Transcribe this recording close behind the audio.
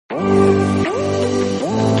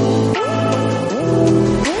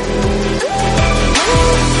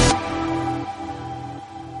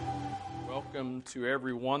to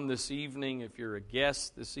everyone this evening. If you're a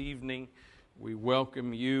guest this evening, we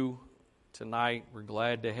welcome you tonight. We're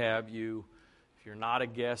glad to have you. If you're not a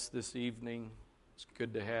guest this evening, it's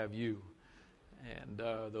good to have you. And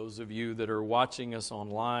those of you that are watching us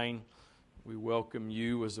online, we welcome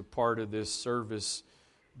you as a part of this service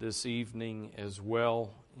this evening as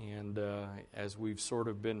well. And as we've sort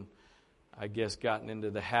of been, I guess, gotten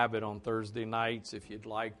into the habit on Thursday nights, if you'd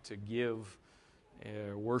like to give,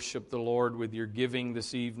 worship the Lord with your giving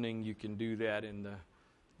this evening, you can do that in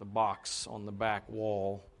the box on the back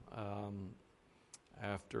wall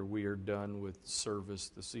after we are done with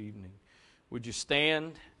service this evening. Would you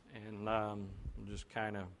stand and just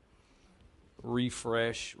kind of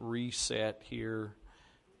refresh, reset here?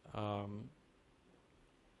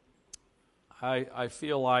 I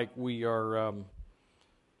feel like we are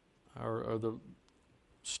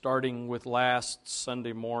starting with last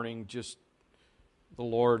Sunday morning. Just the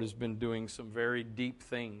Lord has been doing some very deep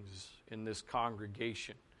things in this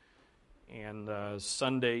congregation, and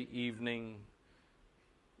Sunday evening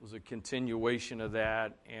was a continuation of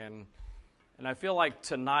that, and I feel like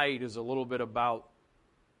tonight is a little bit about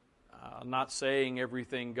not saying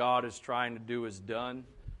everything God is trying to do is done,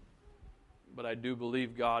 but I do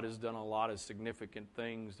believe God has done a lot of significant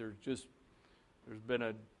things. There's been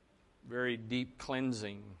a very deep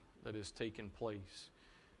cleansing that has taken place.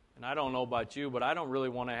 And I don't know about you, but I don't really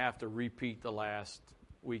want to have to repeat the last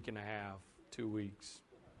week and a half, 2 weeks.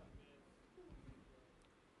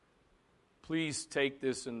 Please take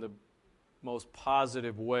this in the most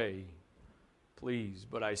positive way, please.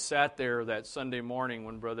 But I sat there that Sunday morning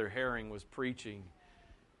when Brother Herring was preaching,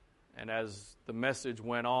 and as the message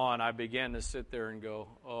went on, I began to sit there and go,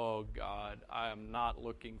 oh God, I am not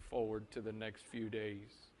looking forward to the next few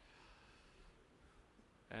days.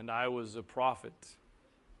 And I was a prophet.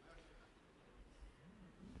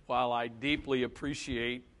 While I deeply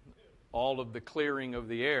appreciate all of the clearing of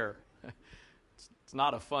the air, it's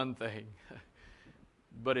not a fun thing,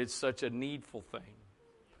 but it's such a needful thing.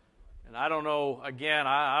 And I don't know, again,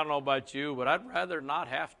 I don't know about you, but I'd rather not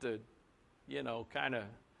have to, kind of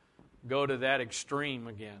go to that extreme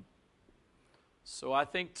again. So I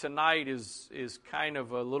think tonight is kind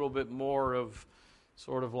of a little bit more of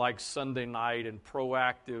sort of like Sunday night and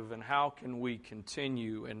proactive, and how can we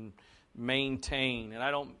continue and maintain.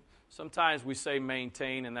 And sometimes we say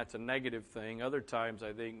maintain and that's a negative thing. Other times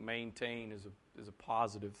I think maintain is a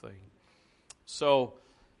positive thing. So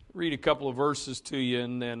read a couple of verses to you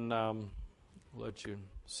and then I'll let you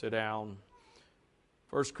sit down.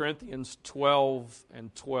 1 Corinthians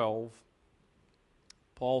 12:12.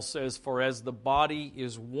 Paul says, "For as the body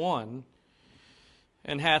is one,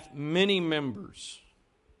 and hath many members,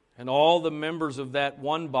 and all the members of that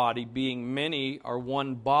one body, being many, are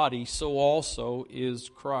one body, so also is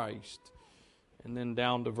Christ." And then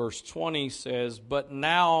down to verse 20 says, "But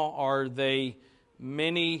now are they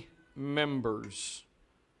many members,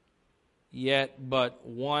 yet but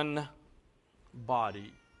one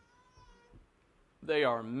body." They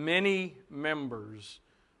are many members,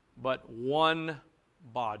 but one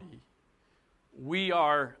body. We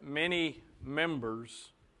are many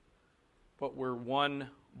members, but we're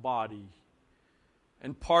one body.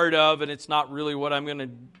 And part of, and it's not really what I'm going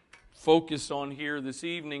to focus on here this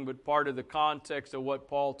evening, but part of the context of what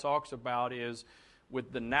Paul talks about is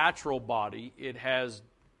with the natural body, it has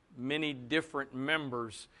many different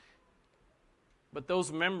members, but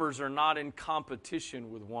those members are not in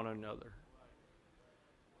competition with one another.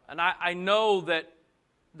 And I know that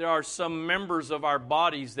there are some members of our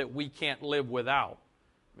bodies that we can't live without.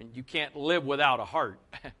 I mean, you can't live without a heart.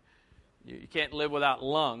 You can't live without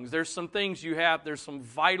lungs. There's some things you have, there's some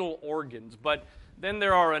vital organs, but then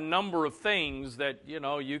there are a number of things that,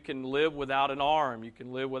 you can live without an arm, you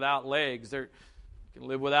can live without legs, you can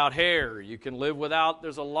live without hair, you can live without,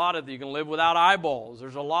 you can live without eyeballs.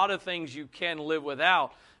 There's a lot of things you can live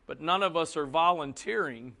without, but none of us are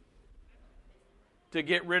volunteering to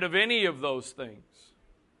get rid of any of those things.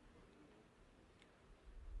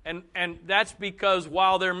 And that's because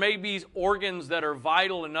while there may be organs that are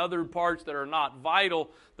vital and other parts that are not vital,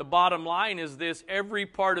 the bottom line is this: every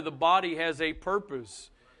part of the body has a purpose.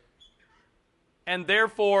 And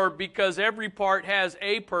therefore, because every part has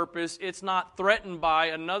a purpose, it's not threatened by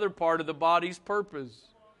another part of the body's purpose.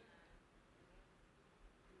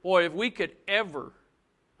 Boy, if we could ever,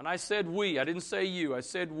 and I said we, I didn't say you, I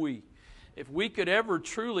said we. If we could ever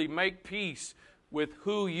truly make peace with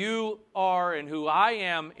who you are and who I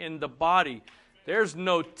am in the body, there's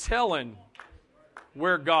no telling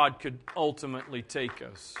where God could ultimately take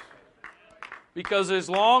us. Because as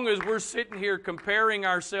long as we're sitting here comparing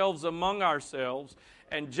ourselves among ourselves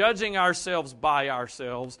and judging ourselves by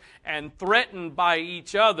ourselves and threatened by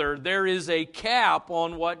each other, there is a cap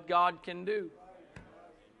on what God can do.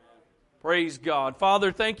 Praise God.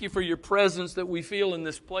 Father, thank you for your presence that we feel in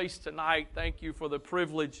this place tonight. Thank you for the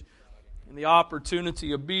privilege and the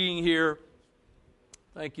opportunity of being here.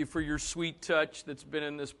 Thank you for your sweet touch that's been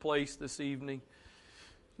in this place this evening.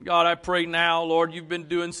 God, I pray now, Lord, you've been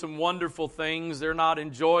doing some wonderful things. They're not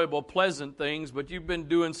enjoyable, pleasant things, but you've been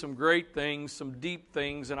doing some great things, some deep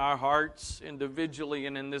things in our hearts, individually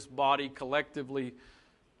and in this body collectively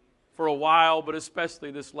for a while, but especially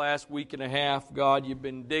this last week and a half. God, you've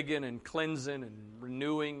been digging and cleansing and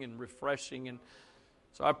renewing and refreshing. And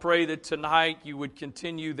so I pray that tonight you would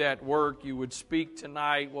continue that work. You would speak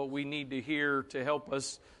tonight what we need to hear to help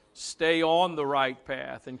us stay on the right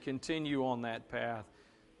path and continue on that path.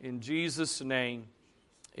 In Jesus' name,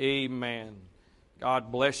 amen.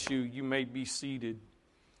 God bless you. You may be seated.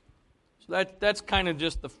 So that's kind of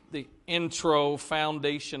just the intro,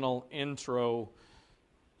 foundational intro.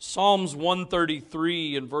 Psalms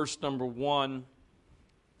 133 and verse number 1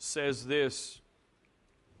 says this: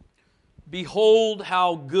 Behold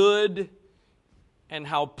how good and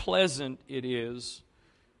how pleasant it is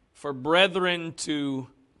for brethren to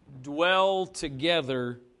dwell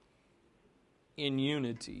together in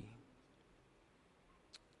unity.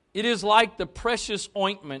 It is like the precious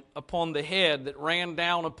ointment upon the head that ran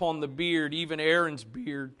down upon the beard, even Aaron's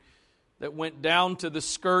beard, that went down to the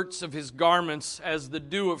skirts of his garments, as the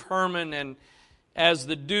dew of Hermon, and as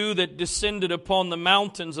the dew that descended upon the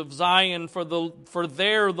mountains of Zion. For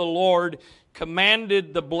there the Lord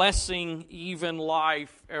commanded the blessing, even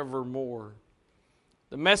life evermore.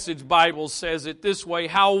 The Message Bible says it this way: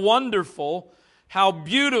 how wonderful, how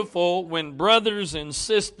beautiful when brothers and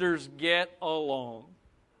sisters get along.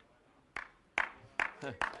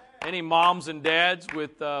 Any moms and dads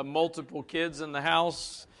with multiple kids in the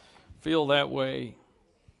house feel that way?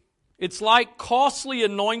 It's like costly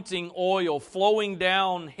anointing oil flowing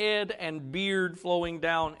down head and beard, flowing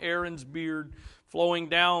down Aaron's beard, flowing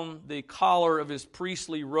down the collar of his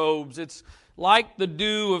priestly robes. It's like the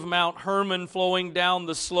dew of Mount Hermon flowing down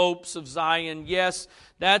the slopes of Zion. Yes,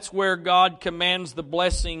 that's where God commands the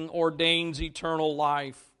blessing, ordains eternal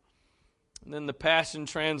life. And then the Passion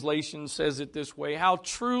Translation says it this way: how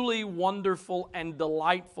truly wonderful and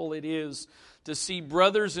delightful it is to see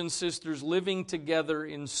brothers and sisters living together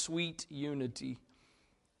in sweet unity.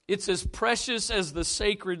 It's as precious as the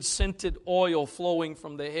sacred scented oil flowing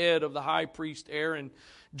from the head of the high priest Aaron,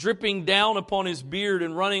 dripping down upon his beard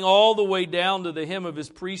and running all the way down to the hem of his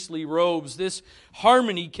priestly robes. This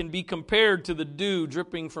harmony can be compared to the dew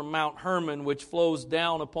dripping from Mount Hermon, which flows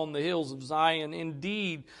down upon the hills of Zion.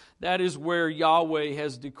 Indeed, that is where Yahweh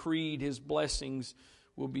has decreed his blessings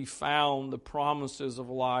will be found, the promises of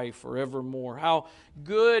life forevermore. How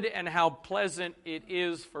good and how pleasant it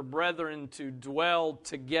is for brethren to dwell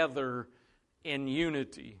together in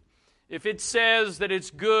unity. If it says that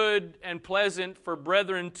it's good and pleasant for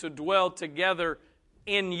brethren to dwell together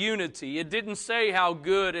in unity, it didn't say how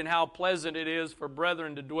good and how pleasant it is for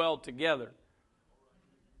brethren to dwell together.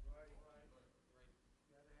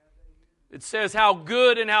 It says how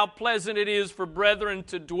good and how pleasant it is for brethren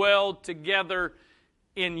to dwell together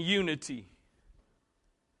in unity.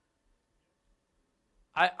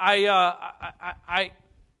 I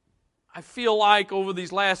feel like over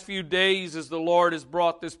these last few days, as the Lord has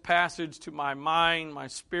brought this passage to my mind, my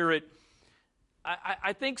spirit,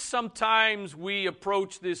 I think sometimes we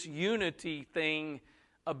approach this unity thing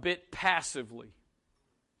a bit passively.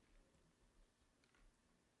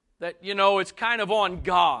 That, it's kind of on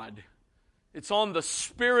God. It's on the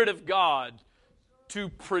Spirit of God to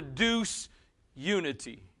produce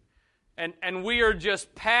unity. And we are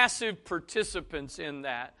just passive participants in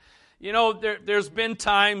that. There's been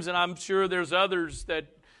times, and I'm sure there's others that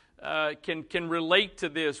can relate to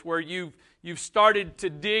this, where you've started to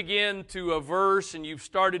dig into a verse and you've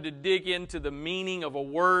started to dig into the meaning of a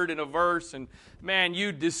word in a verse, and man,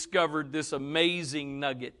 you discovered this amazing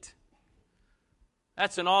nugget.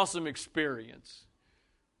 That's an awesome experience.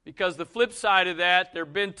 Because the flip side of that, there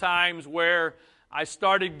have been times where I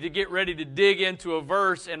started to get ready to dig into a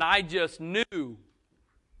verse and I just knew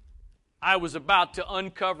I was about to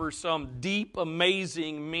uncover some deep,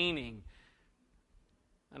 amazing meaning.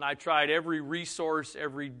 And I tried every resource,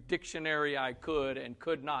 every dictionary I could, and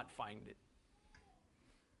could not find it.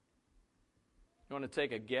 You want to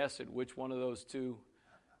take a guess at which one of those two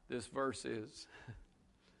this verse is?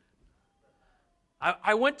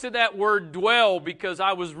 I went to that word dwell because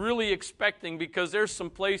I was really expecting, because there's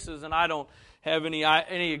some places, and I don't have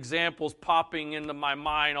any examples popping into my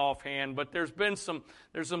mind offhand, but there's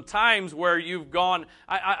some times where you've gone,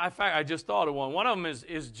 in fact, I just thought of one. One of them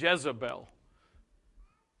is Jezebel.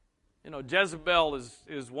 You know, Jezebel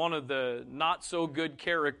is one of the not so good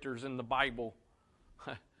characters in the Bible.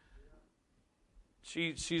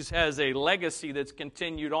 She has a legacy that's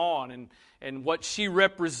continued on, and what she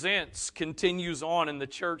represents continues on in the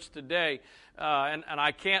church today. And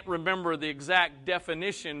I can't remember the exact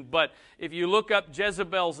definition, but if you look up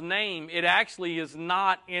Jezebel's name, it actually is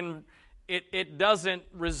not in, it doesn't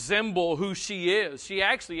resemble who she is. She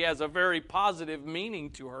actually has a very positive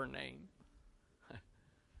meaning to her name.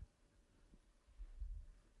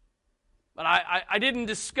 But I didn't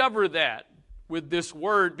discover that with this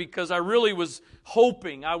word, because I really was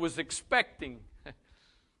hoping, I was expecting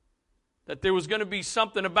that there was going to be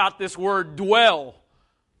something about this word dwell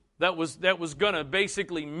that was going to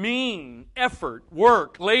basically mean effort,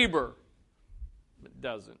 work, labor. It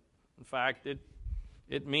doesn't. In fact,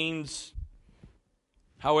 it means,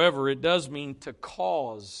 however, it does mean to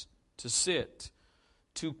cause to sit,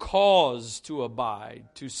 to cause to abide,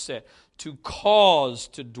 to sit, to cause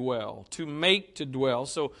to dwell, to make to dwell.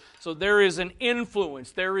 So there is an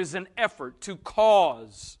influence, there is an effort to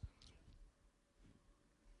cause.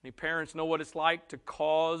 Any parents know what it's like to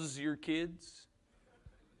cause your kids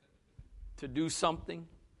to do something?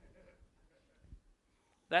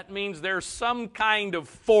 That means there's some kind of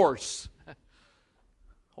force,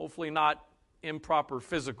 hopefully not improper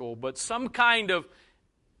physical, but some kind of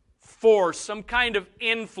force, some kind of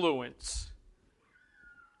influence.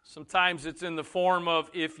 Sometimes it's in the form of,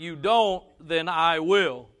 if you don't, then I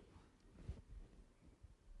will.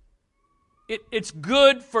 It's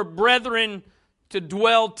good for brethren to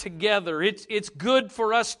dwell together. It's good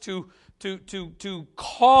for us to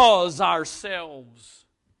cause ourselves.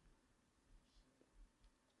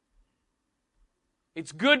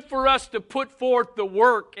 It's good for us to put forth the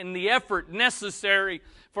work and the effort necessary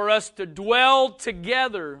for us to dwell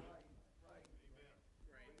together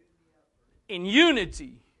in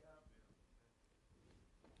unity.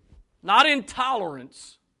 Not in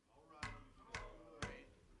tolerance.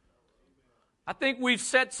 I think we've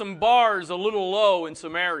set some bars a little low in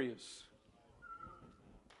some areas.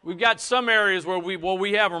 We've got some areas where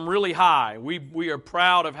we have them really high. We are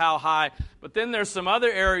proud of how high. But then there's some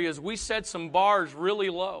other areas we set some bars really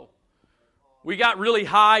low. We got really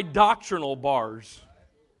high doctrinal bars.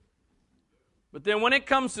 But then when it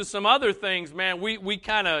comes to some other things, man, we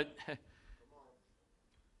kind of...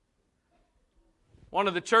 One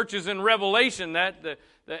of the churches in Revelation, that the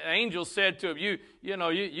angel said to him,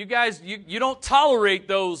 you guys, you don't tolerate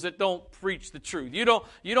those that don't preach the truth. You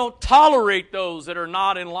don't tolerate those that are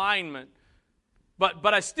not in alignment.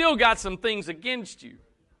 But I still got some things against you.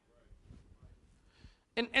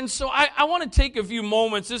 And so I want to take a few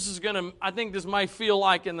moments. I think this might feel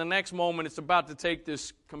like in the next moment it's about to take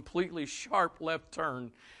this completely sharp left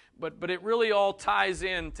turn. But it really all ties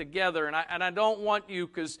in together. And I don't want you,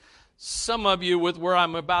 because some of you, with where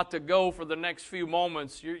I'm about to go for the next few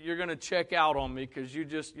moments, you're going to check out on me because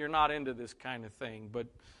you're not into this kind of thing. But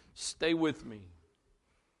stay with me.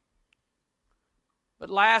 But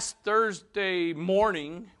last Thursday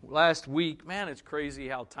morning, last week, man, it's crazy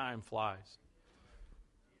how time flies.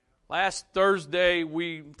 Last Thursday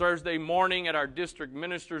morning at our district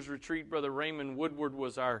ministers retreat, Brother Raymond Woodward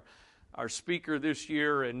was our speaker this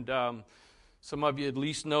year, and some of you at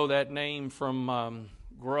least know that name from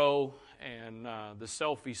Grow and the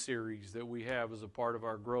selfie series that we have as a part of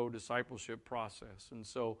our Grow discipleship process. And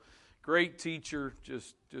so, great teacher,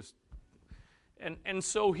 and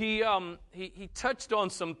so he touched on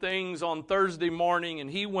some things on Thursday morning, and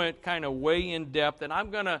he went kind of way in depth. And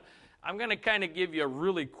I'm gonna kind of give you a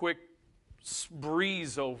really quick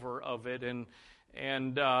breeze over of it, and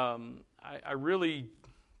I really,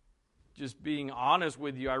 just being honest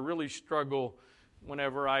with you, I really struggle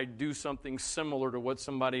whenever I do something similar to what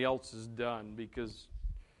somebody else has done, because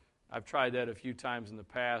I've tried that a few times in the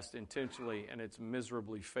past intentionally, and it's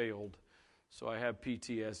miserably failed. So I have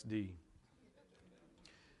PTSD.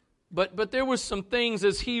 But there was some things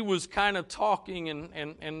as he was kind of talking,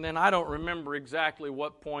 and then I don't remember exactly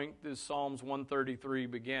what point this Psalms 133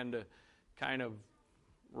 began to kind of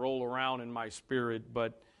roll around in my spirit,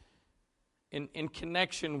 but in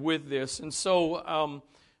connection with this. And so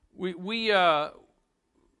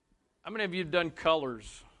how many of you have done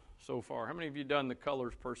colors so far? How many of you have done the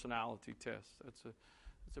colors personality test? That's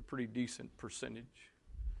a pretty decent percentage.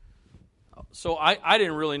 So I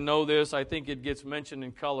didn't really know this. I think it gets mentioned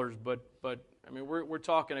in colors, but I mean we're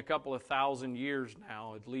talking a couple of thousand years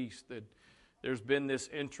now at least that there's been this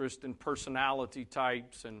interest in personality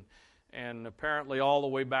types and apparently all the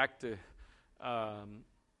way back to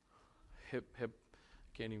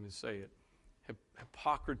can't even say it.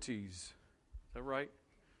 Hippocrates, is that right?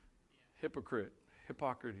 Hippocrates.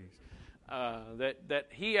 That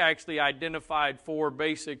he actually identified 4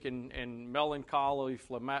 basic and melancholy,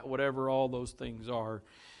 whatever all those things are,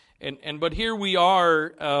 but here we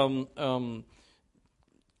are, a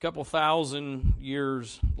couple thousand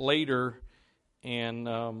years later, and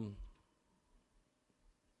oh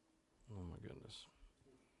my goodness,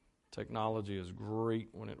 technology is great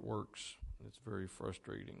when it works. It's very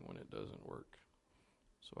frustrating when it doesn't work.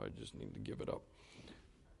 So I just need to give it up.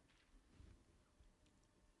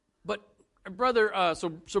 But brother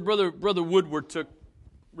Woodward took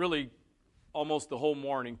really almost the whole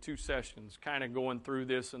morning, 2 sessions, kind of going through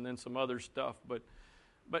this and then some other stuff. But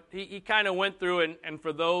he kind of went through, and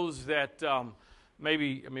for those that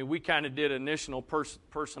maybe, I mean, we kind of did initial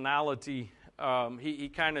personality. He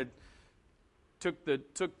kind of took the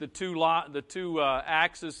two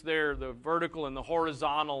axes there, the vertical and the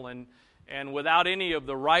horizontal, and without any of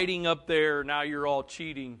the writing up there, now you're all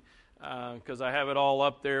cheating. Because I have it all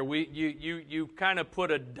up there. You kind of put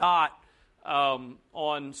a dot on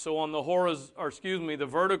the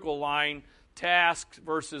vertical line, tasks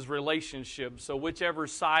versus relationships. So whichever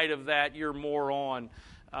side of that you're more on.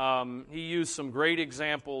 He used some great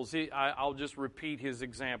examples. I'll just repeat his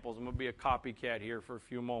examples. I'm going to be a copycat here for a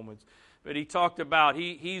few moments. But he talked about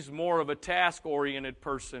he's more of a task-oriented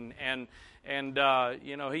person, and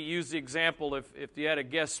he used the example if you had a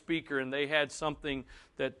guest speaker and they had something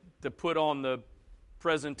to put on the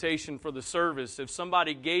presentation for the service. If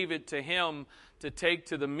somebody gave it to him to take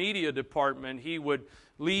to the media department, he would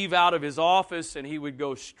leave out of his office and he would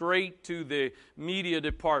go straight to the media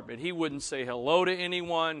department. He wouldn't say hello to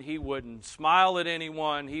anyone. He wouldn't smile at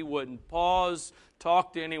anyone. He wouldn't pause,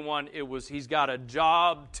 talk to anyone. He's got a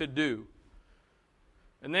job to do.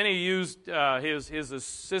 And then he used his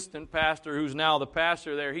assistant pastor, who's now the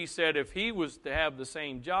pastor there. He said if he was to have the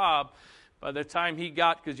same job, by the time he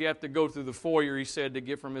got, because you have to go through the foyer, he said, to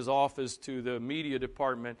get from his office to the media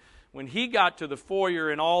department. When he got to the foyer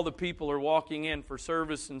and all the people are walking in for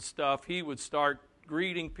service and stuff, he would start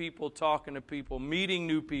greeting people, talking to people, meeting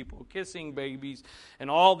new people, kissing babies, and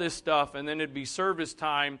all this stuff. And then it'd be service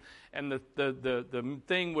time, and the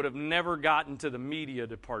thing would have never gotten to the media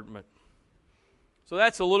department. So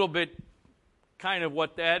that's a little bit kind of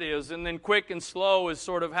what that is. And then quick and slow is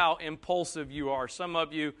sort of how impulsive you are. Some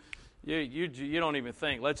of you don't even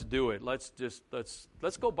think, let's do it. Let's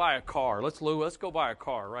go buy a car. Let's go buy a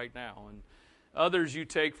car right now. And others you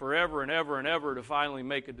take forever and ever and ever to finally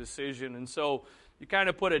make a decision. And so you kind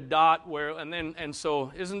of put a dot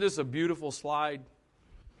so isn't this a beautiful slide?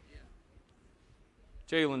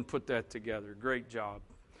 Jalen put that together. Great job.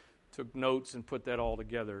 Took notes and put that all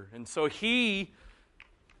together. And so he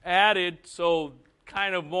added, so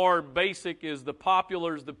kind of more basic is the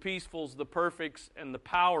populars, the peacefuls, the perfects, and the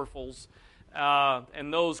powerfuls.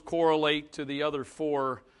 And those correlate to the other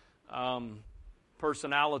 4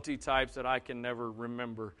 personality types that I can never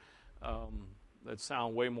remember that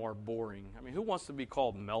sound way more boring. I mean, who wants to be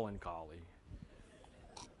called melancholy?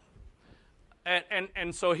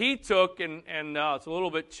 And so he took, and it's a little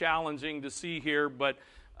bit challenging to see here, but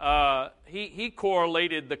he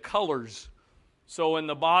correlated the colors. So in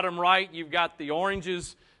the bottom right, you've got the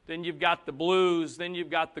oranges, then you've got the blues, then you've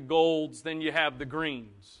got the golds, then you have the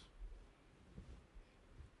greens.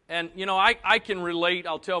 And, I can relate.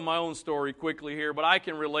 I'll tell my own story quickly here, but I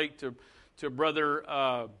can relate to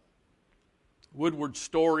Brother Woodward's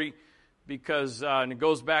story because and it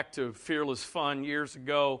goes back to Fearless Fun years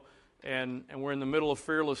ago, and we're in the middle of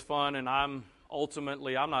Fearless Fun, and I'm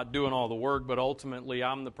not doing all the work, but ultimately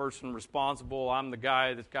I'm the person responsible. I'm the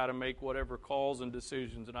guy that's got to make whatever calls and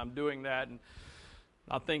decisions, and I'm doing that and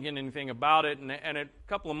not thinking anything about it. And a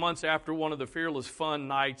couple of months after one of the Fearless Fun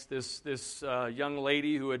nights, this young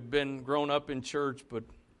lady who had been grown up in church but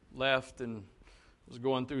left and was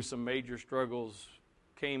going through some major struggles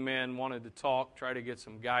came in, wanted to talk, try to get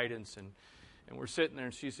some guidance, and we're sitting there,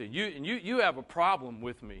 and she said, "You have a problem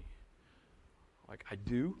with me." Like, I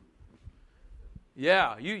do?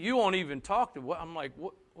 Yeah, you won't even talk to what I'm like,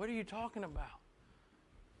 what are you talking about?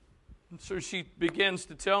 And so she begins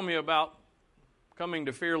to tell me about coming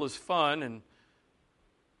to Fearless Fun, and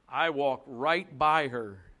I walked right by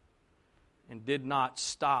her and did not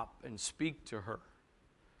stop and speak to her.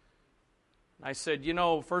 I said,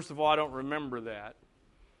 first of all, I don't remember that.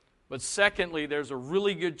 But secondly, there's a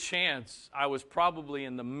really good chance I was probably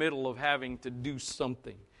in the middle of having to do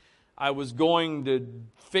something. I was going to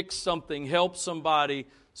fix something, help somebody,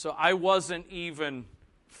 so I wasn't even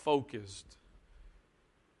focused.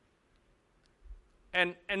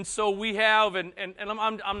 And so we have, and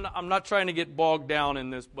I'm not trying to get bogged down in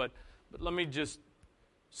this, but let me just,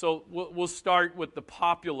 so we'll start with the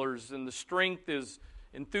populars, and the strength is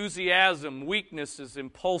enthusiasm, weakness is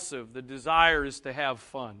impulsive, the desire is to have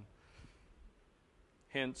fun.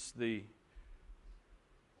 Hence the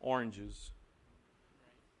oranges.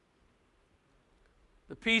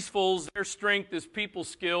 The peacefuls, their strength is people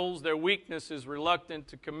skills, their weakness is reluctant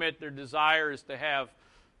to commit, their desire is to have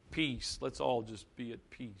peace. Let's all just be at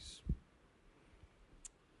peace.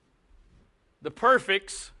 The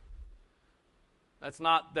perfects, that's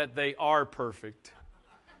not that they are perfect.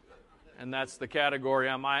 And that's the category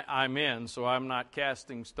I'm in, so I'm not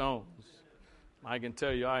casting stones. I can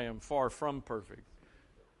tell you I am far from perfect.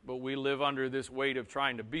 But we live under this weight of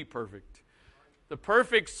trying to be perfect. The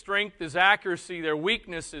perfect strength is accuracy. Their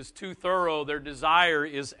weakness is too thorough. Their desire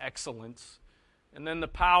is excellence. And then the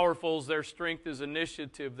powerfuls, their strength is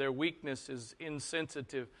initiative. Their weakness is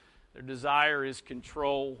insensitive. Their desire is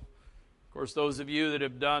control. Of course, those of you that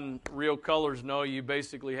have done real colors know you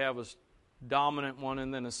basically have a dominant one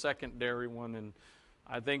and then a secondary one. And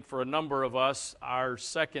I think for a number of us, our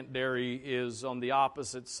secondary is on the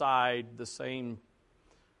opposite side, the same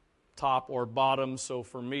top or bottom. So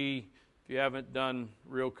for me, if you haven't done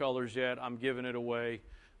real colors yet, I'm giving it away.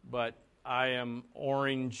 But I am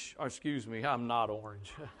orange. I'm not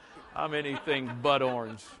orange. I'm anything but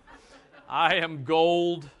orange. I am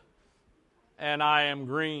gold and I am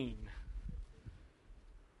green.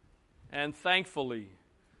 And thankfully,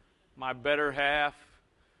 my better half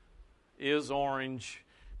is orange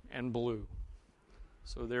and blue.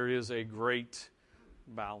 So there is a great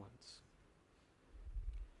balance.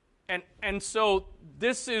 And so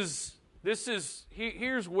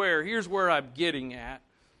here's where I'm getting at.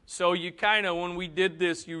 So you kind of, when we did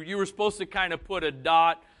this, you were supposed to kind of put a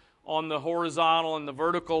dot on the horizontal and the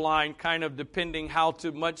vertical line, kind of depending how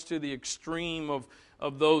much to the extreme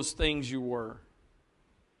of those things you were.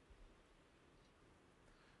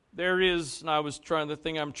 There is, and the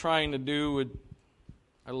thing I'm trying to do,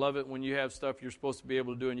 I love it when you have stuff you're supposed to be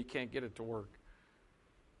able to do and you can't get it to work.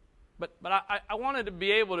 But I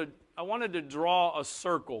wanted to draw a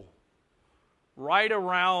circle right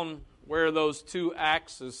around where those two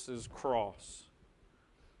axes cross.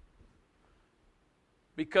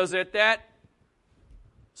 Because at that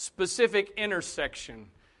specific intersection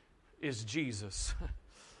is Jesus.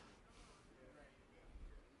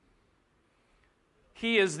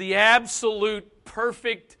 He is the absolute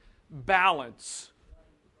perfect balance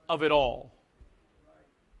of it all.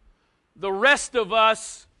 The rest of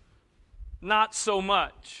us, not so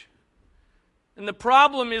much. And the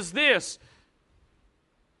problem is this: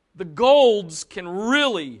 the golds can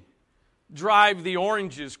really drive the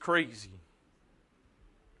oranges crazy.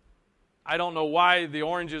 I don't know why the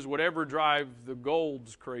oranges would ever drive the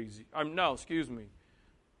golds crazy. I'm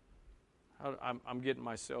getting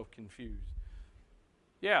myself confused.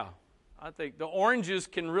 Yeah, I think the oranges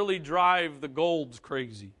can really drive the golds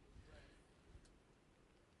crazy.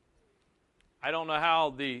 I don't know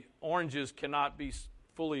how the oranges cannot be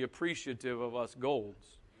fully appreciative of us golds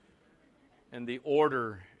and the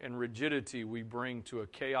order and rigidity we bring to a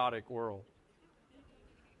chaotic world.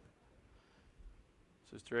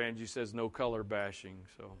 Sister Angie says no color bashing.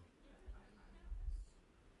 So,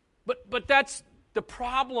 but that's the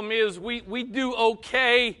problem is we do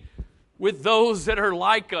okay with those that are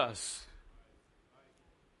like us.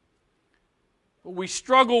 But we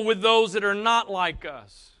struggle with those that are not like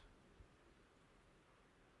us.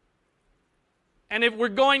 And if we're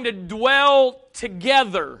going to dwell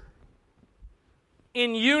together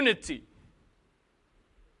in unity,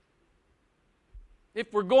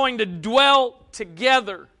 if we're going to dwell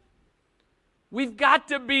together, we've got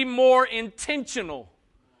to be more intentional,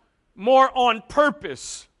 more on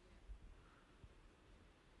purpose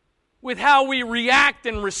with how we react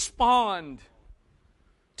and respond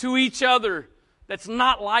to each other that's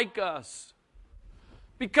not like us.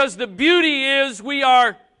 Because the beauty is we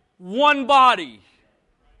are one body.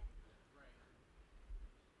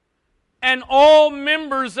 And all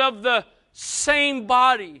members of the same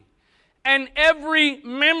body. And every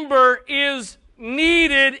member is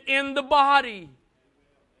needed in the body.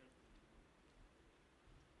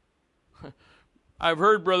 I've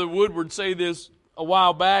heard Brother Woodward say this a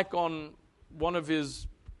while back on one of his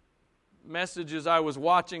messages I was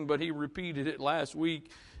watching, but he repeated it last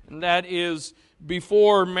week. And that is,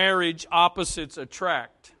 before marriage, opposites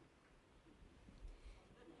attract.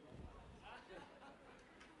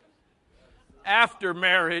 After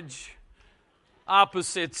marriage,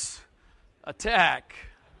 opposites attack.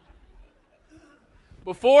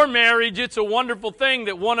 Before marriage, it's a wonderful thing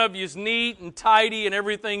that one of you is neat and tidy and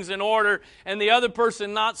everything's in order and the other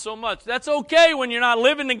person not so much. That's okay when you're not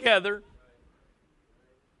living together.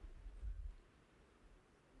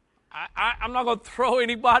 I'm not going to throw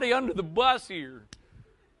anybody under the bus here.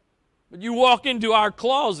 But you walk into our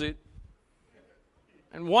closet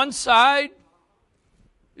and one side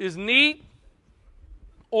is neat,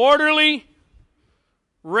 orderly,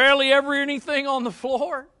 rarely ever anything on the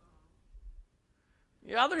floor.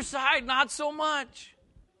 The other side, not so much.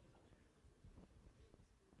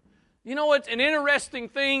 You know what an interesting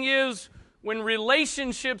thing is? When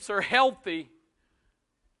relationships are healthy,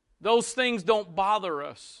 those things don't bother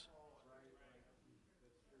us.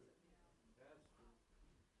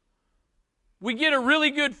 We get a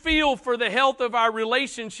really good feel for the health of our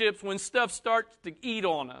relationships when stuff starts to eat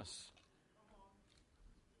on us.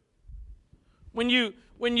 When you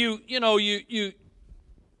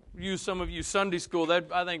some of you Sunday school,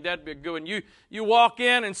 I think that'd be a good one. You walk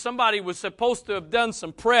in and somebody was supposed to have done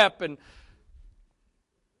some prep and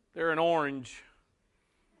they're an orange.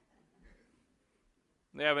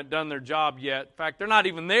 They haven't done their job yet. In fact, they're not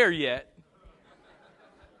even there yet.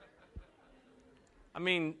 I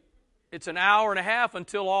mean, it's an hour and a half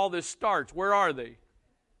until all this starts. Where are they?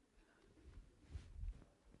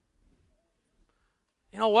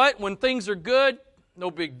 You know what? When things are good,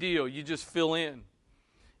 no big deal. You just fill in.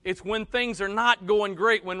 It's when things are not going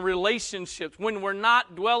great, when relationships, when we're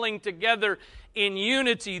not dwelling together in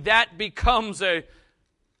unity, that becomes a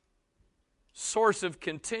source of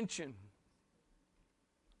contention.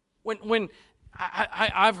 When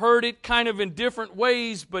I've heard it kind of in different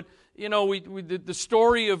ways, but you know, we the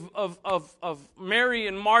story of Mary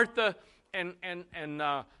and Martha, and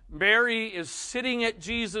Mary is sitting at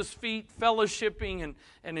Jesus' feet, fellowshipping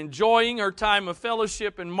and enjoying her time of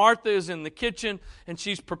fellowship, and Martha is in the kitchen, and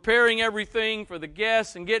she's preparing everything for the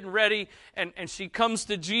guests and getting ready, and she comes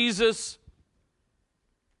to Jesus.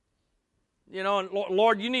 You know, and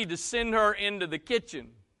Lord, you need to send her into the kitchen.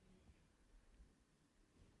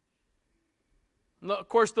 Of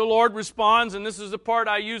course, the Lord responds, and this is the part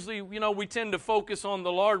I usually, we tend to focus on.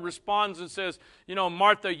 The Lord responds and says,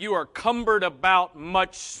 Martha, you are cumbered about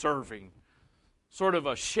much serving. Sort of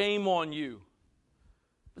a shame on you.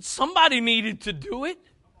 But somebody needed to do it.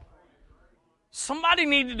 Somebody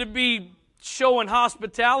needed to be showing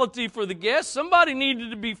hospitality for the guests. Somebody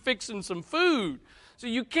needed to be fixing some food. So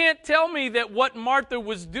you can't tell me that what Martha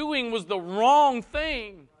was doing was the wrong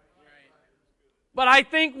thing. But I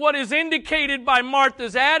think what is indicated by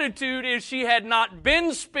Martha's attitude is she had not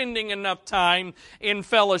been spending enough time in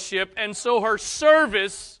fellowship, and so her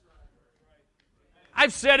service,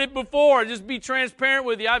 I've said it before, just be transparent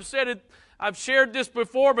with you. I've shared this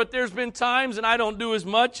before, but there's been times, and I don't do as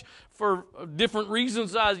much for different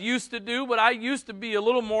reasons I used to do, but I used to be a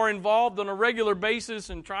little more involved on a regular basis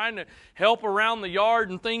and trying to help around the yard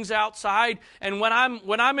and things outside. And when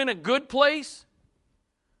I'm in a good place,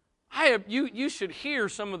 you should hear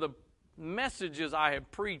some of the messages I have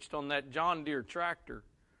preached on that John Deere tractor.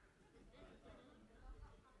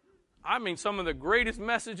 I mean, some of the greatest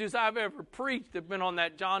messages I've ever preached have been on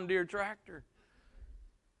that John Deere tractor.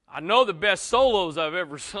 I know the best solos I've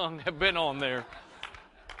ever sung have been on there.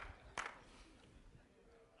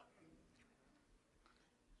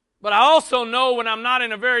 But I also know when I'm not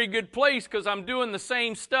in a very good place because I'm doing the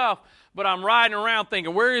same stuff, but I'm riding around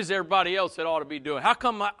thinking, where is everybody else that ought to be doing? How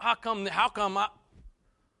come I?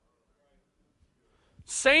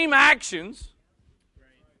 Same actions,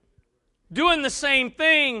 doing the same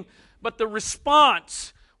thing, but the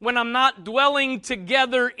response when I'm not dwelling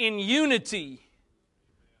together in unity.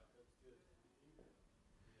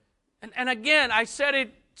 And again, I said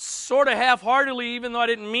it sort of half-heartedly, even though I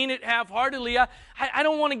didn't mean it half-heartedly. I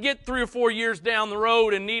don't want to get 3 or 4 years down the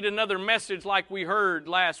road and need another message like we heard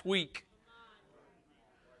last week.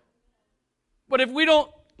 But if we don't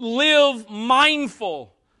live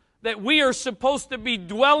mindful that we are supposed to be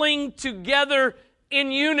dwelling together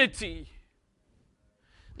in unity.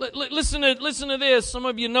 Listen to this. Some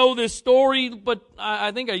of you know this story, but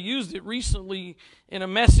I think I used it recently in a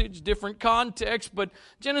message, different context. But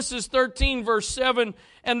Genesis 13, verse 7,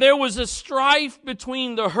 and there was a strife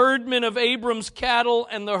between the herdmen of Abram's cattle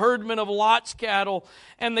and the herdmen of Lot's cattle.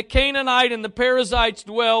 And the Canaanite and the Perizzite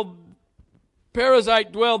dwelled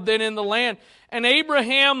then in the land. And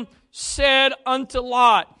Abraham said unto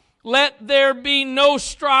Lot, let there be no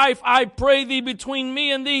strife, I pray thee, between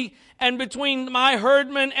me and thee, and between my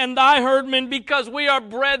herdmen and thy herdmen, because we are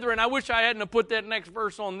brethren. I wish I hadn't put that next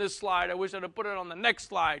verse on this slide. I wish I'd have put it on the next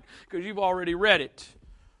slide, because you've already read it,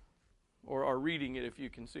 or are reading it if you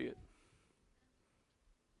can see it.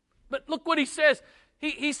 But look what he says.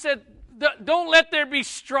 He said, don't let there be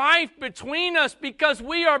strife between us, because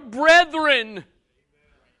we are brethren.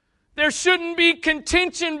 There shouldn't be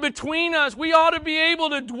contention between us. We ought to be able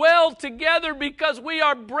to dwell together because we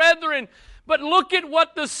are brethren. But look at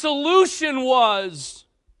what the solution was.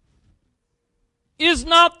 Is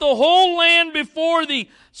not the whole land before thee?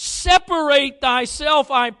 Separate thyself,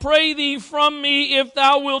 I pray thee, from me. If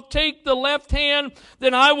thou wilt take the left hand,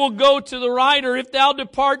 then I will go to the right. Or if thou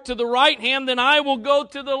depart to the right hand, then I will go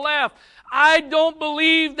to the left. I don't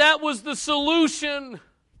believe that was the solution.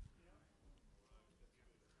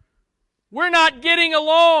 We're not getting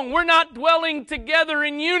along. We're not dwelling together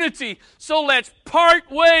in unity. So let's part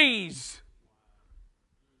ways.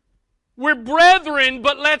 We're brethren,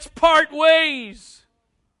 but let's part ways.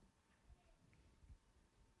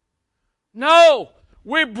 No,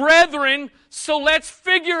 we're brethren, so let's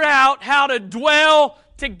figure out how to dwell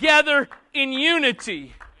together in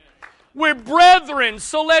unity. We're brethren,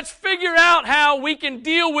 so let's figure out how we can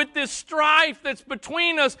deal with this strife that's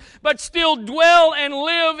between us, but still dwell and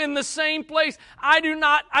live in the same place. I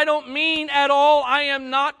don't mean at all, I am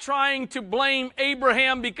not trying to blame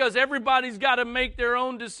Abraham, because everybody's got to make their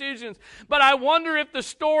own decisions. But I wonder if the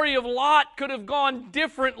story of Lot could have gone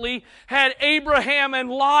differently had Abraham and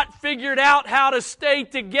Lot figured out how to stay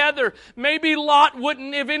together. Maybe Lot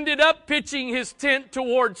wouldn't have ended up pitching his tent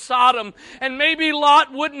toward Sodom, and maybe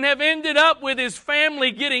Lot wouldn't have ended up with his family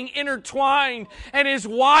getting intertwined and his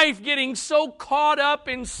wife getting so caught up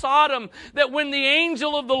in Sodom that when the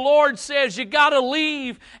angel of the Lord says you got to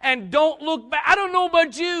leave and don't look back. I don't know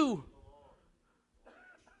about you.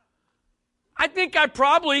 I think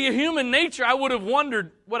in human nature, I would have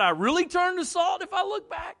wondered, would I really turn to salt if I look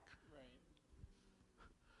back?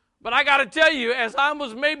 But I got to tell you, as I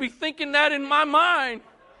was maybe thinking that in my mind,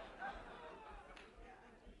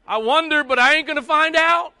 I wonder, but I ain't going to find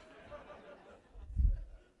out.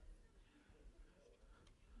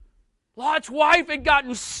 Lot's wife had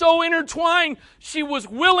gotten so intertwined, she was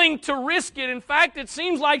willing to risk it. In fact, it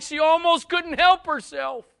seems like she almost couldn't help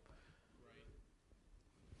herself.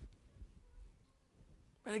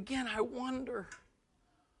 But again, I wonder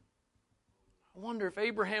if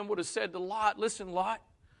Abraham would have said to Lot, listen, Lot,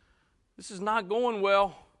 this is not going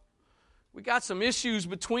well. We got some issues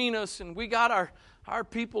between us, and we got our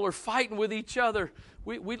people are fighting with each other.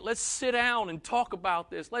 Let's sit down and talk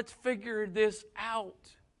about this. Let's figure this out.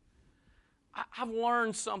 I've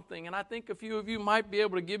learned something, and I think a few of you might be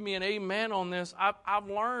able to give me an amen on this. I've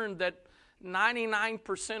learned that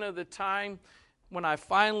 99% of the time, when I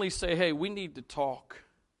finally say, hey, we need to talk,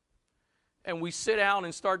 and we sit down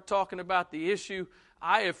and start talking about the issue,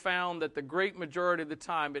 I have found that the great majority of the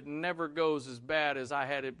time, it never goes as bad as I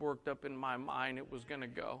had it worked up in my mind it was going to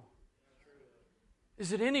go.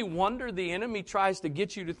 Is it any wonder the enemy tries to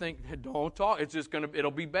get you to think, hey, don't talk, it'll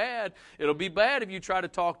be bad. It'll be bad if you try to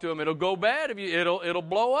talk to him. It'll go bad if it'll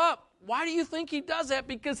blow up. Why do you think he does that?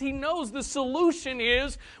 Because he knows the solution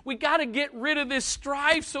is we got to get rid of this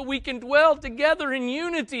strife so we can dwell together in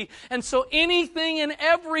unity. And so anything and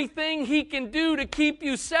everything he can do to keep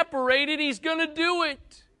you separated, he's going to do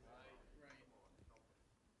it.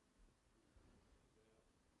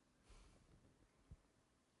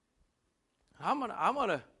 I'm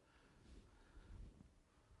gonna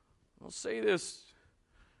say this.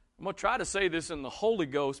 I'm going to try to say this in the Holy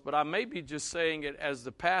Ghost, but I may be just saying it as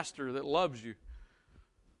the pastor that loves you.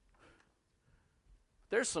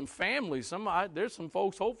 There's some families, there's some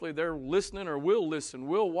folks, hopefully they're listening or will listen,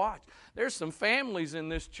 will watch. There's some families in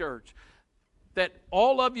this church that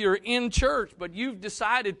all of you are in church, but you've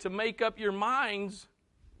decided to make up your minds.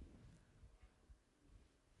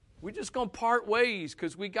 We're just going to part ways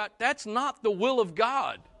because that's not the will of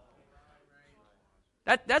God.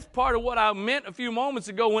 That's part of what I meant a few moments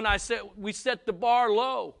ago when I said we set the bar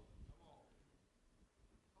low.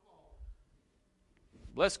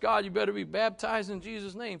 Bless God, you better be baptized in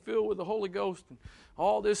Jesus' name, filled with the Holy Ghost and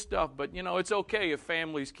all this stuff. But, it's okay if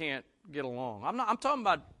families can't get along. I'm talking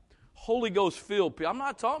about Holy Ghost filled people. I'm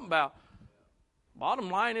not talking about, bottom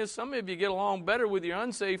line is some of you get along better with your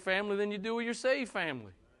unsaved family than you do with your saved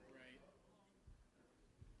family.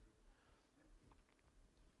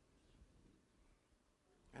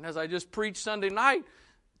 And as I just preached Sunday night,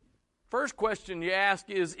 first question you ask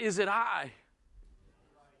is it I?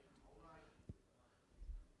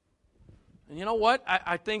 And you know what?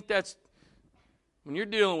 I think that's, when you're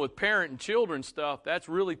dealing with parent and children stuff, that's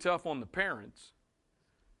really tough on the parents.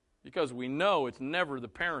 Because we know it's never the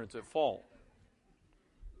parents at fault.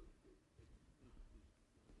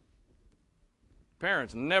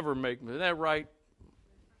 Parents never make, isn't that right?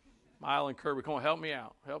 Mile and Kirby, come on, help me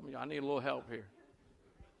out. Help me. I need a little help here.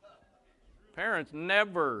 Parents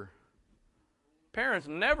never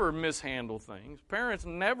mishandle things. Parents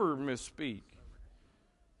never misspeak.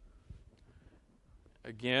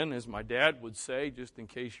 Again, as my dad would say, just in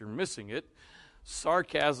case you're missing it,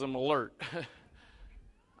 sarcasm alert.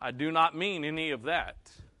 I do not mean any of that.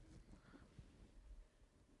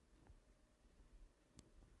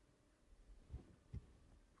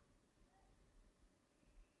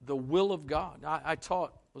 The will of God. I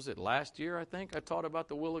taught, was it last year, I think? I taught about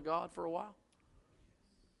the will of God for a while.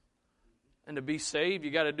 And to be saved, you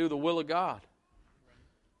got to do the will of God.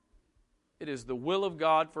 It is the will of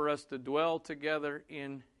God for us to dwell together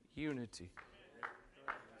in unity.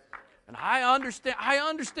 And I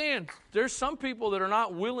understand. There's some people that are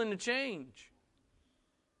not willing to change.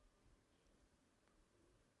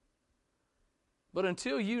 But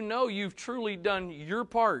until you know you've truly done your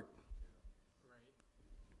part,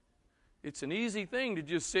 it's an easy thing to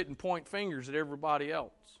just sit and point fingers at everybody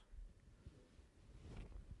else.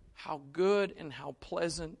 How good and how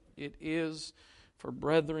pleasant it is for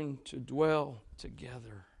brethren to dwell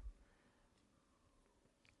together.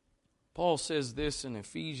 Paul says this in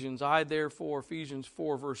Ephesians, Ephesians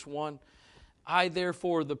 4 verse 1, I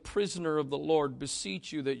therefore, the prisoner of the Lord,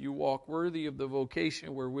 beseech you that you walk worthy of the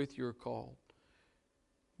vocation wherewith you are called,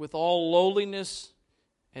 with all lowliness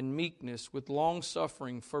and meekness, with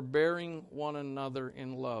long-suffering, forbearing one another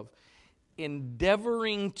in love,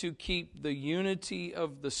 endeavoring to keep the unity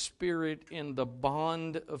of the Spirit in the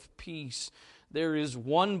bond of peace. There is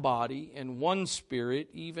one body and one Spirit,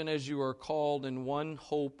 even as you are called in one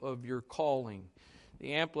hope of your calling.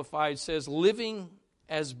 The Amplified says, living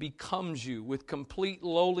as becomes you, with complete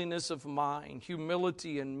lowliness of mind,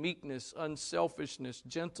 humility and meekness, unselfishness,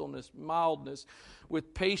 gentleness, mildness,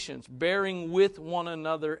 with patience, bearing with one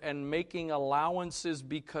another and making allowances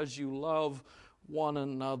because you love one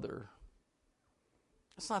another.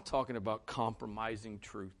 It's not talking about compromising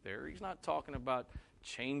truth there. He's not talking about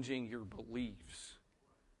changing your beliefs.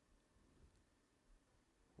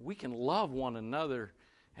 We can love one another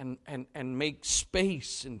and make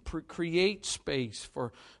space and create space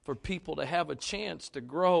for people to have a chance to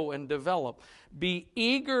grow and develop. Be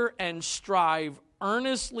eager and strive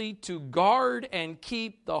earnestly to guard and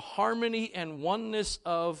keep the harmony and oneness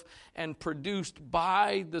of and produced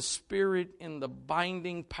by the Spirit in the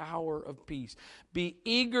binding power of peace. Be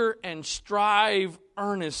eager and strive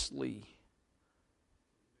earnestly.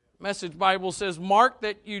 Message Bible says, mark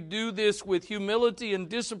that you do this with humility and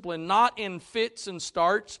discipline, not in fits and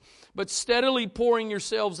starts, but steadily pouring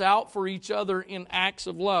yourselves out for each other in acts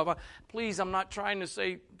of love. Please, I'm not trying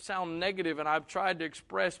to sound negative, and I've tried to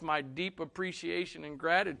express my deep appreciation and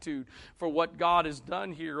gratitude for what God has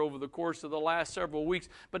done here over the course of the last several weeks.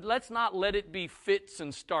 But let's not let it be fits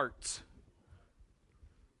and starts.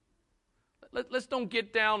 Let's don't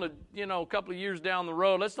get down to, a couple of years down the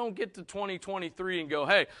road. Let's don't get to 2023 and go,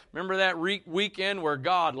 hey, remember that weekend where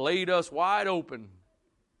God laid us wide open?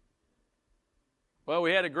 Well,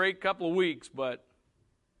 we had a great couple of weeks, but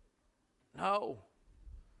no.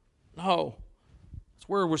 It's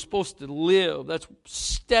where we're supposed to live. That's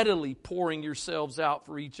steadily pouring yourselves out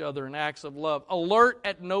for each other in acts of love. Alert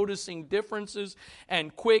at noticing differences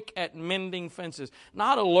and quick at mending fences.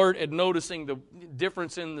 Not alert at noticing the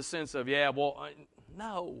difference in the sense of,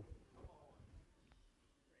 no.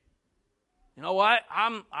 You know what?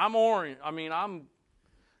 I'm orange. I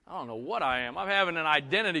don't know what I am. I'm having an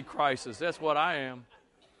identity crisis. That's what I am.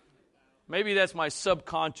 Maybe that's my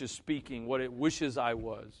subconscious speaking, what it wishes I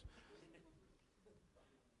was.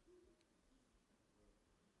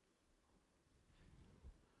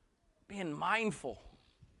 Being mindful.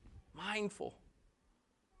 We've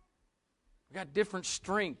got different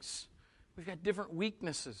strengths. We've got different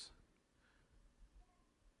weaknesses.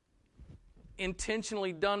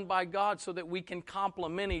 Intentionally done by God so that we can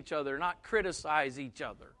complement each other, not criticize each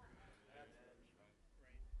other.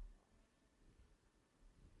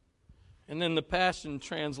 And then the Passion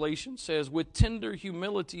Translation says, with tender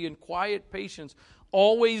humility and quiet patience,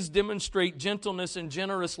 always demonstrate gentleness and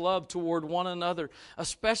generous love toward one another,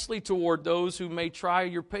 especially toward those who may try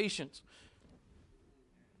your patience.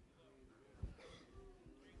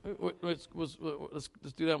 Let's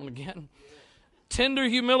do that one again. Tender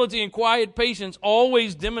humility and quiet patience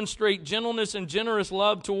always demonstrate gentleness and generous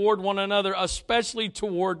love toward one another, especially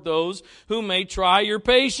toward those who may try your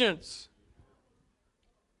patience.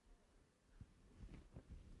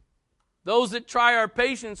 Those that try our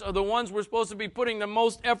patience are the ones we're supposed to be putting the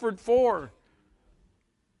most effort for,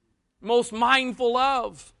 most mindful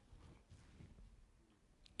of,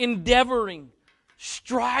 endeavoring,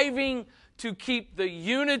 striving to keep the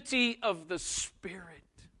unity of the Spirit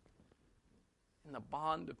in the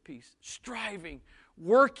bond of peace. Striving,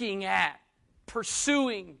 working at,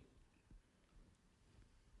 pursuing.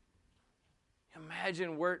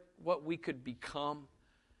 Imagine what we could become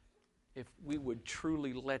if we would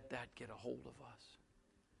truly let that get a hold of us.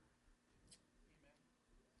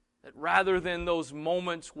 That rather than those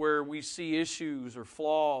moments where we see issues or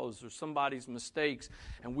flaws or somebody's mistakes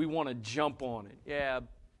and we want to jump on it. Yeah.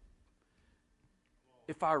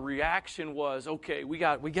 If our reaction was, okay, we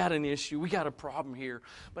got an issue, we got a problem here,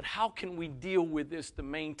 but how can we deal with this to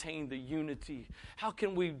maintain the unity? How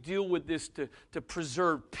can we deal with this to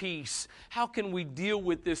preserve peace? How can we deal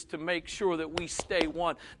with this to make sure that we stay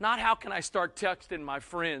one? Not how can I start texting my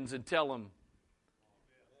friends and tell them.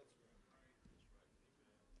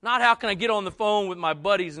 Not how can I get on the phone with my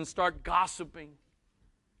buddies and start gossiping.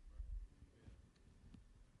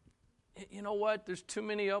 You know what? There's too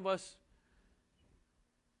many of us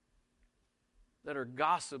that are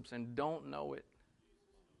gossips and don't know it.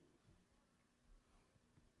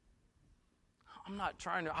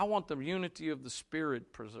 I want the unity of the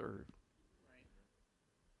Spirit preserved.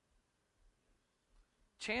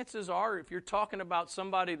 Chances are, if you're talking about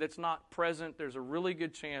somebody that's not present, there's a really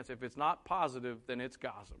good chance, if it's not positive, then it's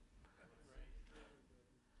gossip.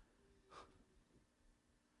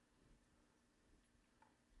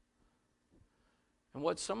 And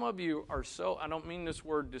what some of you are I don't mean this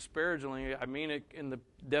word disparagingly, I mean it in the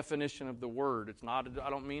definition of the word. I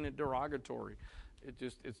don't mean it derogatory.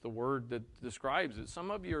 It's the word that describes it. Some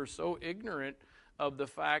of you are so ignorant of the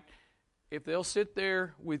fact, if they'll sit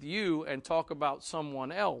there with you and talk about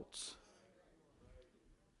someone else,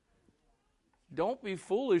 don't be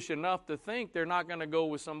foolish enough to think they're not going to go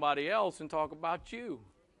with somebody else and talk about you.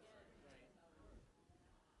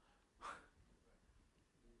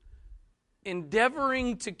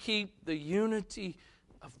 Endeavoring to keep the unity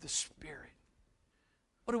of the Spirit.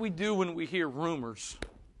 What do we do when we hear rumors?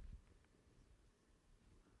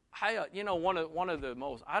 One of the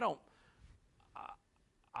most, I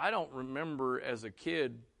don't remember as a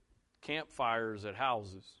kid campfires at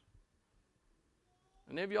houses.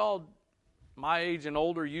 And if y'all my age and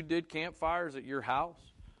older, you did campfires at your house?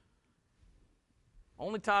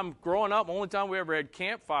 Growing up, only time we ever had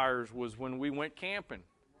campfires was when we went camping.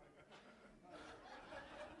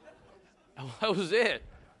 That was it.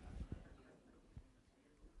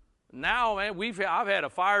 Now, man, I've had a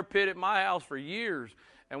fire pit at my house for years,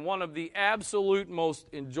 and one of the absolute most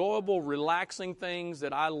enjoyable, relaxing things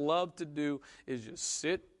that I love to do is just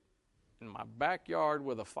sit in my backyard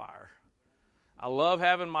with a fire. I love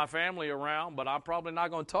having my family around, but I'm probably not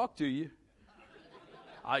going to talk to you.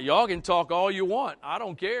 Y'all can talk all you want. I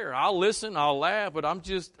don't care. I'll listen, I'll laugh, but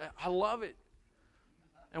I love it.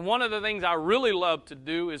 And one of the things I really love to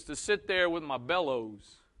do is to sit there with my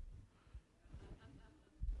bellows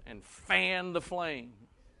and fan the flame.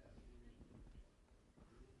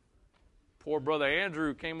 Poor Brother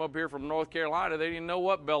Andrew came up here from North Carolina. They didn't know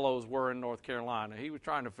what bellows were in North Carolina. He was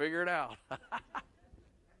trying to figure it out.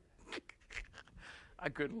 I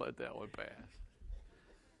couldn't let that one pass.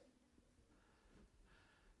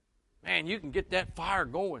 Man, you can get that fire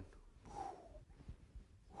going.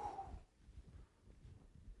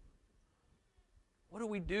 What do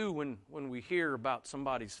we do when we hear about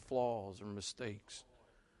somebody's flaws or mistakes?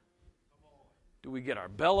 Do we get our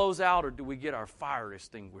bellows out or do we get our fire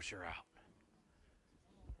extinguisher out?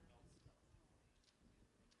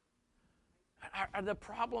 The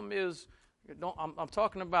problem is, I'm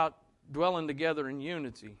talking about dwelling together in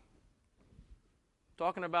unity. I'm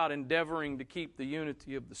talking about endeavoring to keep the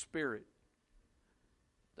unity of the Spirit.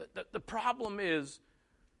 The problem is,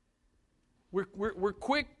 we're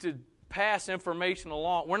quick to pass information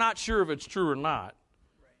along. We're not sure if it's true or not.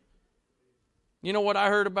 You know what I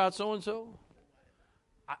heard about so-and-so?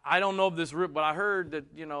 I don't know if this, but I heard that,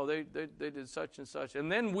 they did such and such.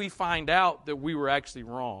 And then we find out that we were actually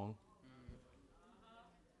wrong.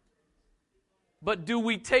 But do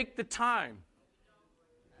we take the time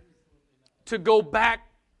to go back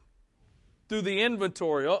through the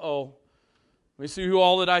inventory? Let me see who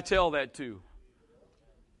all did I tell that to.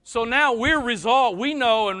 So now we're resolved. We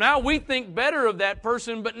know, and now we think better of that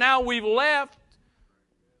person, but now we've left.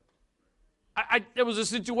 There was a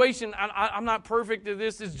situation, I'm not perfect at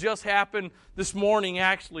this. It's just happened this morning,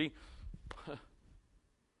 actually.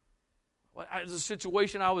 There's a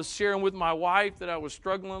situation I was sharing with my wife that I was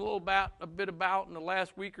struggling a bit about in the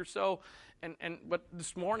last week or so. But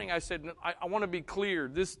this morning I said, I want to be clear.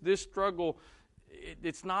 This struggle,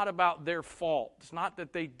 it's not about their fault. It's not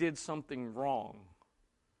that they did something wrong.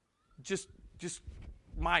 Just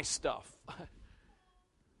my stuff.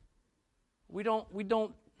 We don't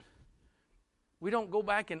go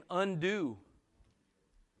back and undo.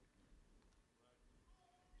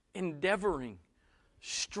 Endeavoring,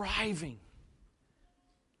 striving.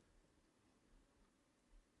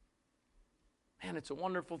 Man, it's a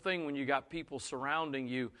wonderful thing when you got people surrounding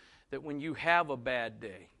you that when you have a bad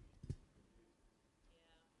day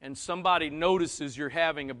and somebody notices you're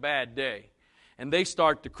having a bad day and they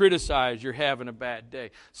start to criticize you're having a bad day,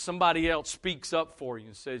 somebody else speaks up for you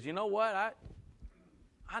and says, you know what,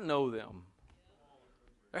 I know them.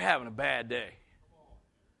 They're having a bad day.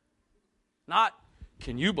 Not,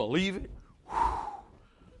 can you believe it?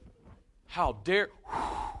 How dare...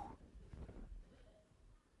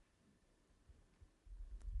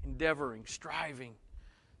 Endeavoring, striving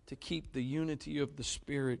to keep the unity of the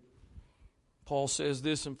Spirit. Paul says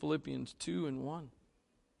this in Philippians 2:1.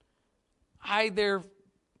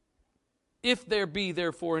 If there be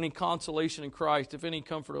therefore any consolation in Christ, if any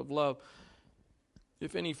comfort of love,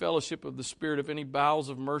 if any fellowship of the Spirit, if any bowels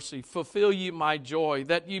of mercy, fulfill ye my joy,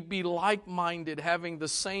 that ye be like-minded, having the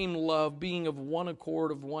same love, being of one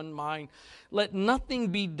accord, of one mind. Let nothing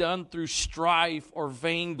be done through strife or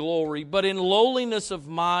vainglory, but in lowliness of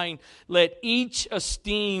mind, let each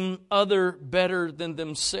esteem other better than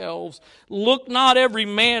themselves. Look not every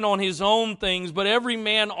man on his own things, but every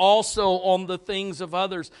man also on the things of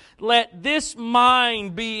others. Let this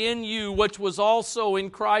mind be in you, which was also in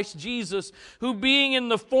Christ Jesus, who being in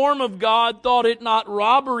the form of God, thought it not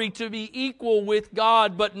robbery to be equal with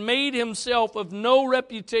God, but made himself of no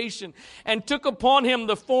reputation, and took upon him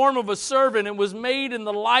the form of a servant, and was made in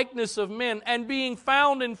the likeness of men. And being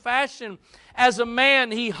found in fashion as a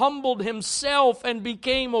man, he humbled himself and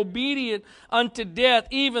became obedient unto death,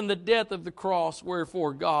 even the death of the cross.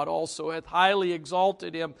 Wherefore God also hath highly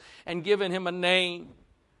exalted him and given him a name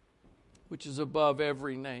which is above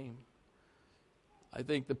every name. I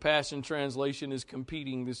think the Passion Translation is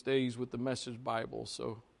competing these days with the Message Bible,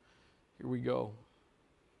 so here we go.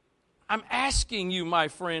 I'm asking you, my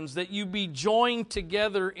friends, that you be joined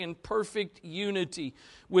together in perfect unity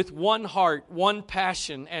with one heart, one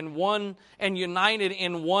passion, and united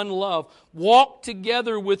in one love. Walk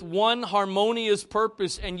together with one harmonious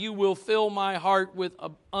purpose, and you will fill my heart with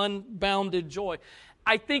unbounded joy.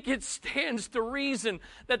 I think it stands to reason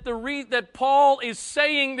that that Paul is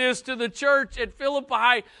saying this to the church at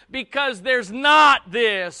Philippi because there's not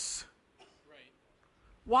this.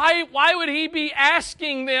 Why would he be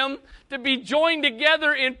asking them to be joined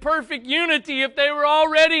together in perfect unity if they were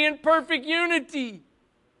already in perfect unity?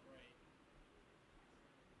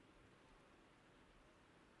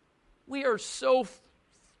 We are so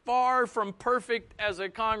far from perfect as a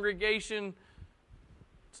congregation,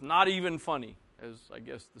 it's not even funny, as I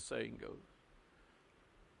guess the saying goes.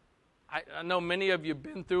 I know many of you have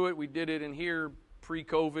been through it. We did it in here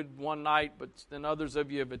pre-COVID one night, but then others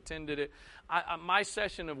of you have attended it. My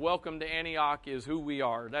session of Welcome to Antioch is who we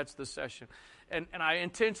are. That's the session. And I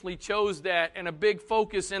intentionally chose that, and a big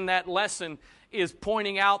focus in that lesson is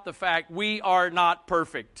pointing out the fact we are not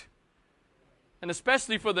perfect. And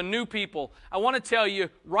especially for the new people, I want to tell you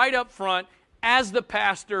right up front, as the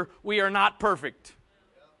pastor, we are not perfect.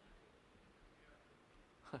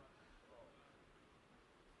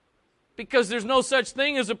 Because there's no such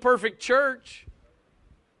thing as a perfect church.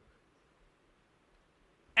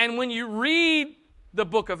 And when you read the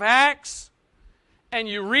book of Acts, and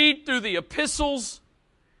you read through the epistles,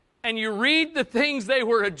 and you read the things they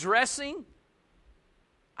were addressing,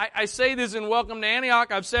 I say this in Welcome to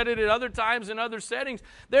Antioch, I've said it at other times in other settings,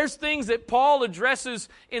 there's things that Paul addresses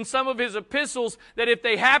in some of his epistles that if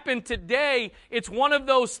they happen today, it's one of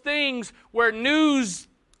those things where news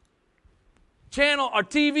channel or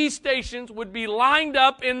TV stations would be lined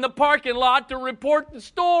up in the parking lot to report the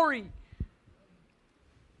story.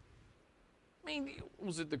 I mean,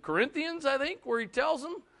 was it the Corinthians, I think, where he tells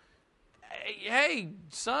them, hey,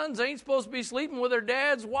 sons ain't supposed to be sleeping with their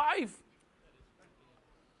dad's wife.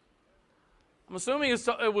 I'm assuming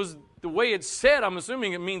it was the way it's said, I'm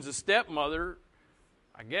assuming it means a stepmother,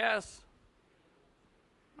 I guess.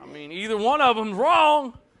 I mean, either one of them's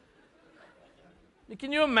wrong.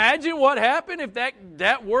 Can you imagine what happened if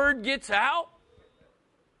that word gets out?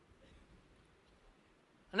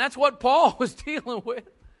 And that's what Paul was dealing with.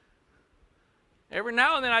 Every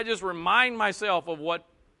now and then I just remind myself of what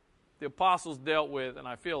the apostles dealt with, and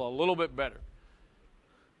I feel a little bit better.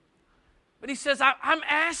 But he says, I'm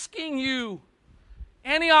asking you,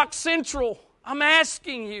 Antioch Central, I'm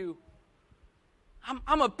asking you,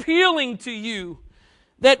 I'm appealing to you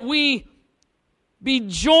that we be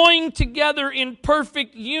joined together in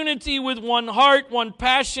perfect unity with one heart, one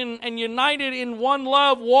passion, and united in one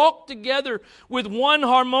love. Walk together with one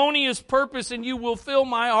harmonious purpose, and you will fill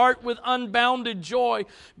my heart with unbounded joy.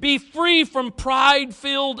 Be free from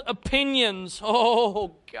pride-filled opinions.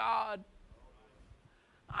 Oh, God.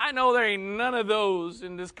 I know there ain't none of those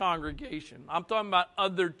in this congregation. I'm talking about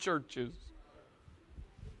other churches.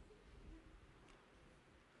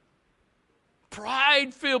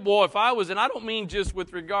 Pride-filled, boy, if I was, and I don't mean just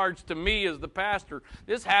with regards to me as the pastor.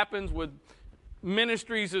 This happens with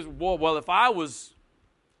ministries as well. If I was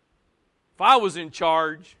in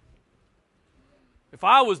charge, if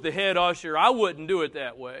I was the head usher, I wouldn't do it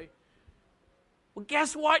that way. Well,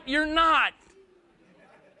 guess what? You're not.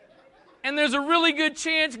 And there's a really good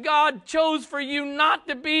chance God chose for you not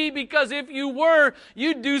to be, because if you were,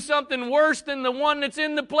 you'd do something worse than the one that's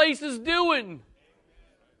in the place is doing.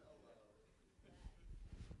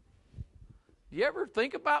 You ever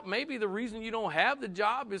think about maybe the reason you don't have the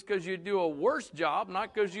job is because you do a worse job,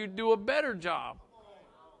 not because you do a better job?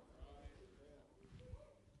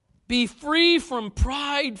 Be free from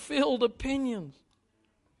pride-filled opinions.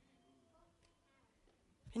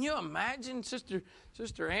 Can you imagine Sister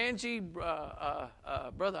Angie,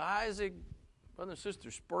 Brother Isaac, Brother and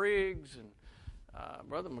Sister Spriggs, and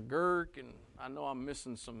Brother McGurk, and I know I'm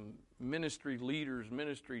missing some ministry leaders,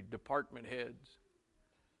 ministry department heads.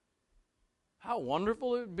 How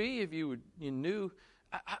wonderful it would be if you knew.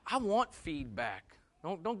 I want feedback.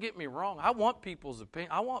 Don't get me wrong. I want people's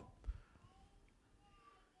opinion.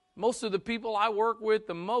 Most of the people I work with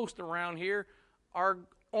the most around here are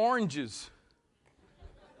oranges.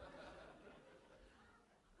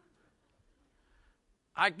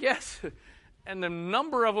 I guess, and the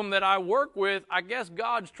number of them that I work with, I guess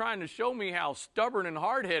God's trying to show me how stubborn and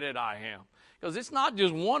hard-headed I am. Because it's not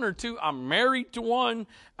just one or two. I'm married to one.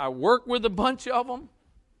 I work with a bunch of them.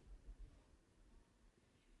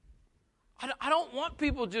 I don't want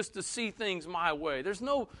people just to see things my way. There's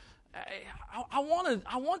no, I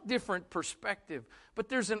want different perspective. But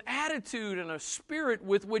there's an attitude and a spirit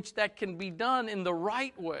with which that can be done in the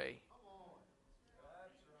right way.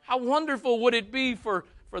 How wonderful would it be for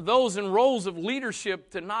those in roles of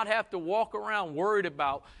leadership to not have to walk around worried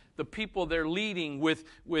about the people they're leading with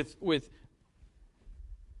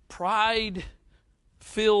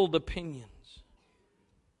pride-filled opinions.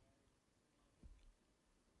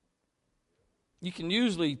 You can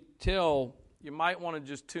usually tell, you might want to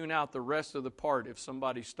just tune out the rest of the part if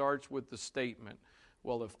somebody starts with the statement,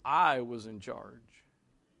 well, if I was in charge.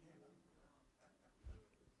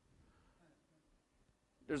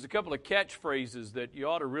 There's a couple of catchphrases that you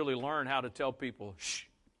ought to really learn how to tell people. Shh.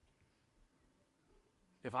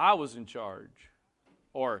 If I was in charge.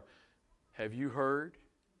 Or, have you heard?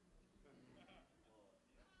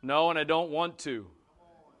 No, and I don't want to.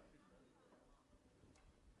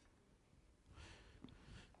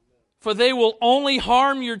 For they will only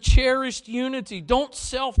harm your cherished unity. Don't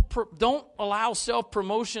allow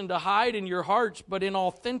self-promotion to hide in your hearts, but in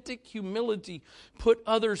authentic humility, put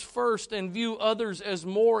others first and view others as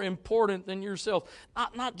more important than yourself.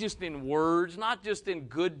 Not just in words, not just in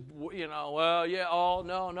good, you're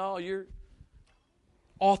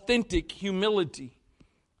authentic humility.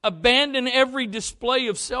 Abandon every display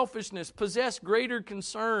of selfishness. Possess greater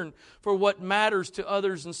concern for what matters to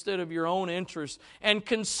others instead of your own interests. And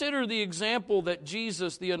consider the example that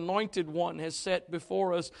Jesus, the Anointed One, has set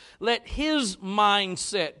before us. Let His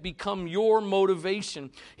mindset become your motivation.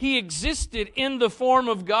 He existed in the form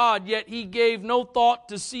of God, yet He gave no thought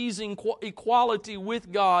to seizing equality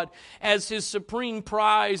with God as His supreme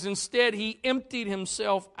prize. Instead, He emptied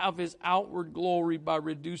Himself of His outward glory by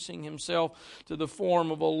reducing Himself to the form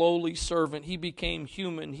of a lowly servant. He became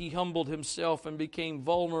human. He humbled Himself and became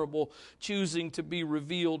vulnerable, choosing to be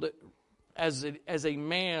revealed as a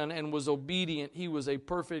man, and was obedient. He was a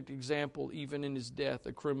perfect example even in His death,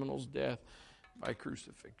 a criminal's death by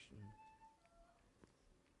crucifixion.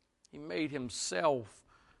 He made Himself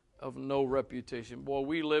of no reputation. Boy,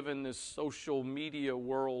 we live in this social media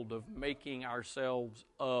world of making ourselves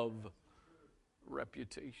of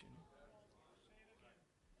reputation.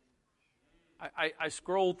 I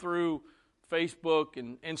scroll through Facebook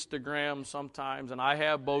and Instagram sometimes, and I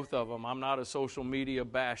have both of them. I'm not a social media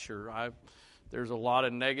basher. There's a lot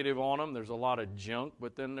of negative on them. There's a lot of junk,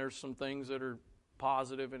 but then there's some things that are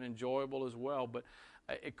positive and enjoyable as well. But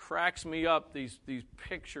it cracks me up, these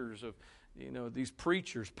pictures of these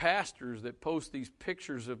preachers, pastors that post these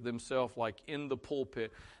pictures of themselves like in the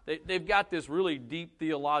pulpit. They've got this really deep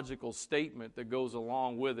theological statement that goes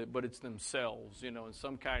along with it, but it's themselves, in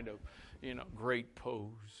some kind of, great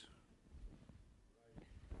pose.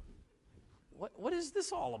 What is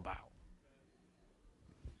this all about?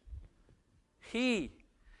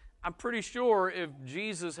 I'm pretty sure if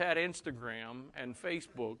Jesus had Instagram and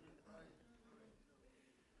Facebook,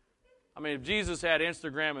 if Jesus had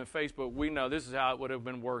Instagram and Facebook, we know this is how it would have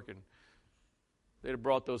been working. They'd have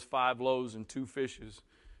brought those 5 loaves and 2 fishes.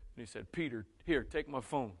 And he said, Peter, here, take my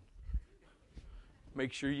phone.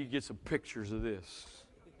 Make sure you get some pictures of this.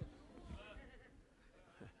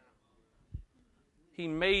 He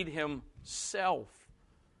made himself.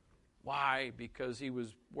 Why? Because he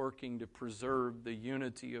was working to preserve the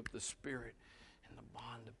unity of the Spirit and the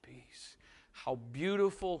bond of peace. How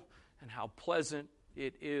beautiful and how pleasant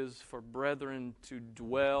it is for brethren to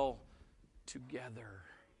dwell together.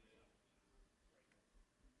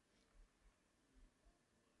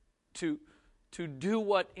 To do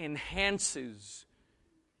what enhances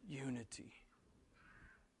unity.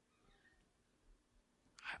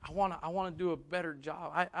 I want to do a better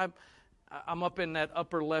job. I'm up in that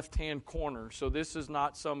upper left-hand corner, so this is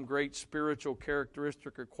not some great spiritual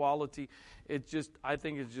characteristic or quality. I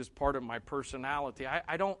think it's just part of my personality.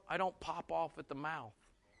 I don't pop off at the mouth.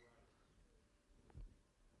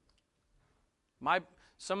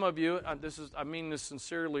 Some of you, I mean this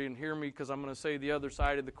sincerely, and hear me because I'm going to say the other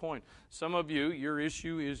side of the coin. Some of you, your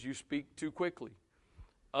issue is you speak too quickly.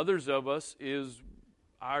 Others of us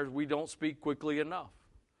we don't speak quickly enough.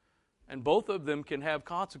 And both of them can have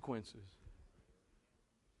consequences.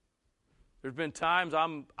 There's been times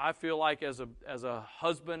I feel like as a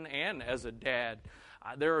husband and as a dad,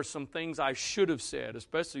 there are some things I should have said,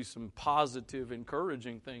 especially some positive,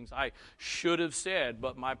 encouraging things I should have said,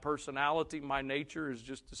 but my personality, my nature is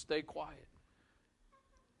just to stay quiet.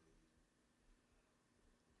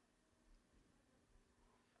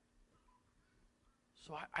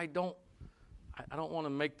 So I don't want to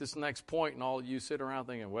make this next point and all of you sit around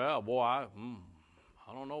thinking, well, boy, I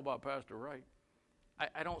don't know about Pastor Wright.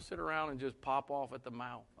 I don't sit around and just pop off at the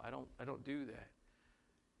mouth. I don't do that.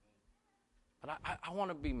 But I want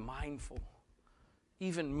to be mindful,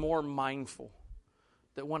 even more mindful,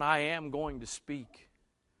 that when I am going to speak,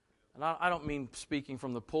 and I don't mean speaking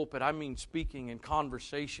from the pulpit, I mean speaking in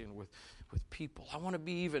conversation with people. I want to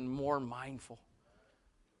be even more mindful.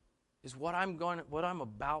 Is what I'm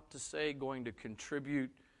about to say going to contribute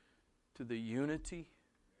to the unity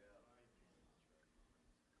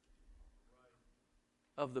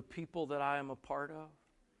of the people that I am a part of?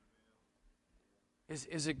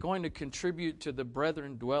 Is it going to contribute to the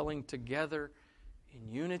brethren dwelling together in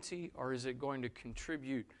unity, or is it going to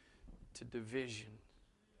contribute to division,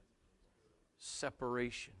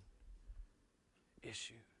 separation,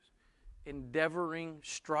 issues? Endeavoring,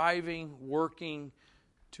 striving, working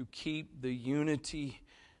to keep the unity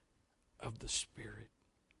of the Spirit.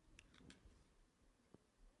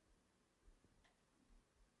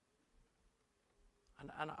 And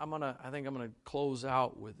I think I'm going to close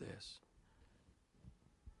out with this.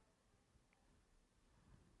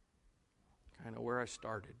 Kind of where I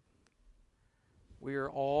started. We are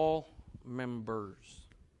all members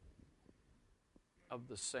of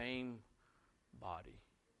the same body.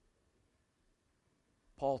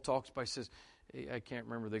 Paul talks by says, I can't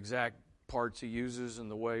remember the exact parts he uses in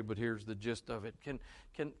the way, but here's the gist of it. Can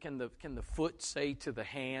the foot say to the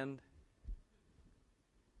hand,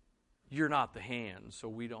 "You're not the hand, so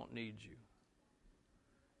we don't need you"?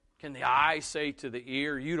 Can the eye say to the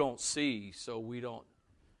ear, "You don't see, so we don't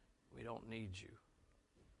need you"?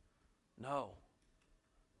 No.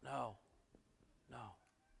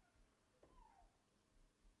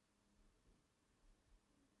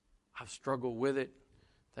 I've struggled with it.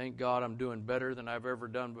 Thank God I'm doing better than I've ever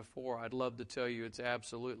done before. I'd love to tell you it's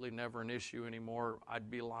absolutely never an issue anymore. I'd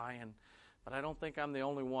be lying. But I don't think I'm the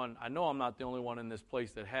only one. I know I'm not the only one in this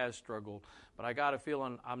place that has struggled, but I got a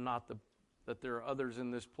feeling that there are others in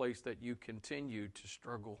this place that you continue to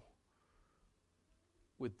struggle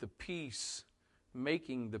with the peace,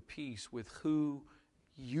 making the peace with who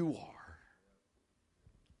you are.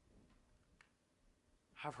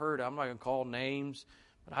 I've heard, I'm not going to call names,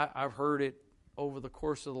 but I've heard it over the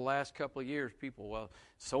course of the last couple of years. People, well,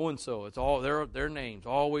 so-and-so, it's all their names,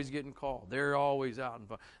 always getting called. They're always out in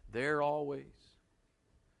front. They're always.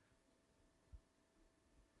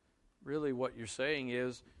 Really what you're saying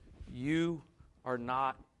is you are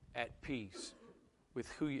not at peace with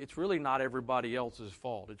who you, it's really not everybody else's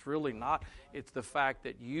fault. It's really not. It's the fact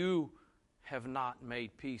that you have not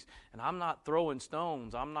made peace. And I'm not throwing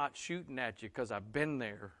stones. I'm not shooting at you because I've been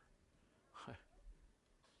there.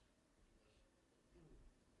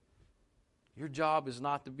 Your job is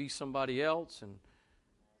not to be somebody else, and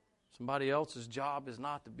somebody else's job is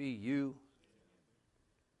not to be you.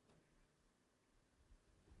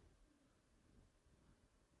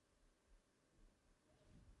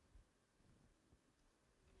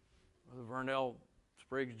 Brother Vernell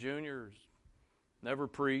Spriggs Jr. has never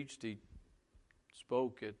preached. He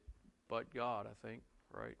spoke at But God, I think,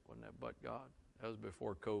 right? Wasn't that But God? That was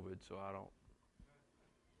before COVID, so I don't.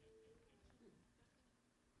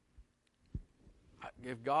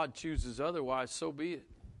 If God chooses otherwise, so be it.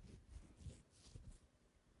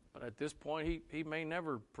 But at this point, he may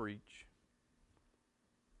never preach.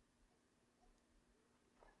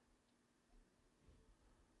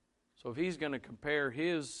 So if he's going to compare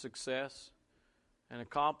his success and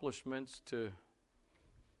accomplishments to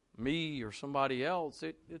me or somebody else,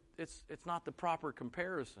 it's not the proper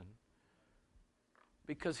comparison.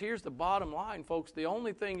 Because here's the bottom line, folks. The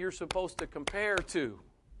only thing you're supposed to compare to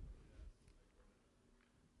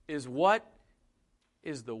is what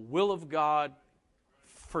is the will of God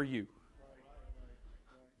for you.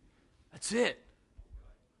 That's it.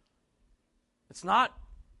 It's not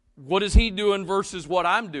what is he doing versus what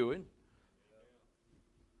I'm doing.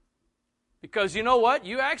 Because you know what?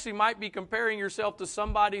 You actually might be comparing yourself to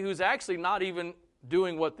somebody who's actually not even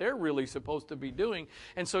doing what they're really supposed to be doing.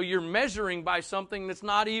 And so you're measuring by something that's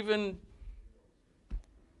not even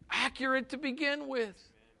accurate to begin with.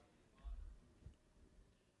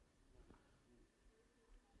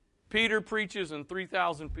 Peter preaches and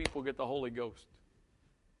 3,000 people get the Holy Ghost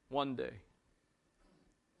one day.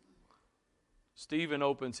 Stephen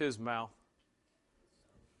opens his mouth.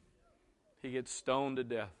 He gets stoned to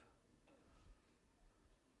death.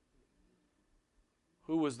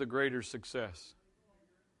 Who was the greater success?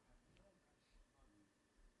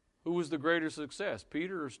 Who was the greater success,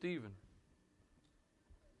 Peter or Stephen?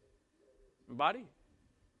 Anybody?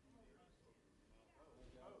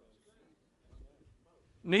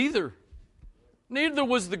 Neither. Neither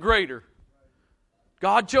was the greater.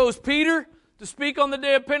 God chose Peter to speak on the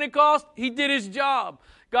day of Pentecost. He did his job.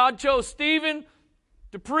 God chose Stephen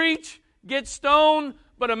to preach, get stoned,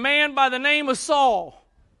 but a man by the name of Saul.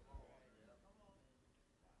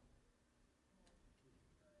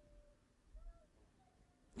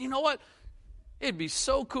 You know what? It'd be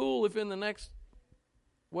so cool if in the next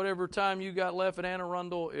whatever time you got left at Anne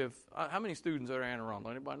Arundel, how many students are at Anne Arundel?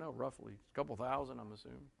 Anybody know? Roughly a couple thousand, I'm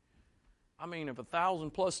assuming. I mean, if 1,000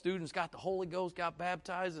 plus students got the Holy Ghost, got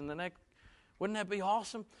baptized in the next, wouldn't that be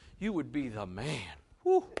awesome? You would be the man.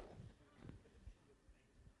 Whew.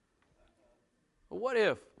 But what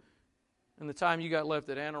if, in the time you got left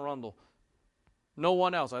at Anne Arundel, no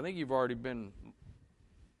one else, I think you've already been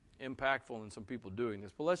impactful in some people doing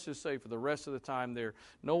this, but let's just say for the rest of the time there,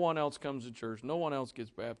 no one else comes to church, no one else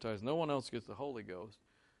gets baptized, no one else gets the Holy Ghost.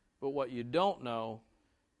 But what you don't know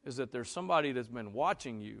is that there's somebody that's been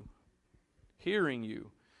watching you, hearing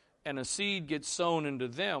you, and a seed gets sown into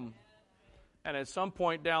them, and at some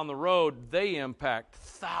point down the road, they impact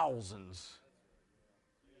thousands.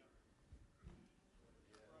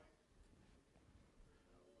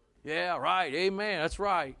 Yeah, right, amen, that's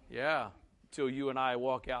right, yeah. Until you and I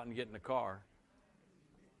walk out and get in the car.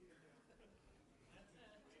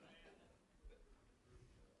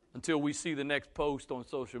 Until we see the next post on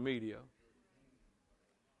social media.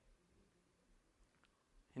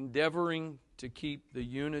 Endeavoring to keep the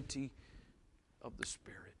unity of the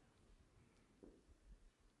Spirit.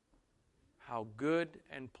 How good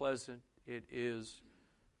and pleasant it is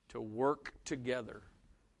to work together.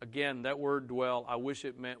 Again, that word dwell, I wish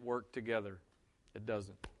it meant work together. It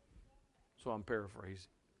doesn't. So I'm paraphrasing.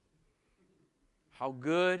 How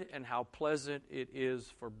good and how pleasant it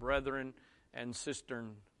is for brethren and sisters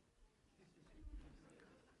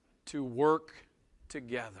to work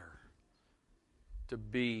together, to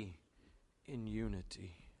be in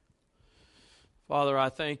unity. Father, I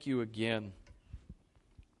thank you again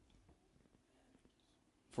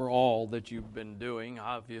for all that you've been doing.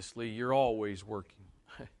 Obviously, you're always working.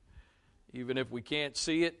 Even if we can't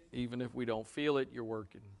see it, even if we don't feel it, you're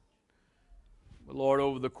working. But Lord,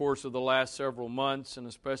 over the course of the last several months, and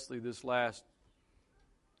especially this last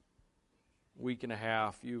week and a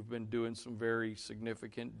half, you've been doing some very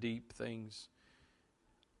significant, deep things.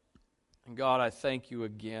 And God, I thank you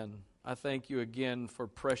again. I thank you again for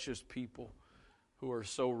precious people who are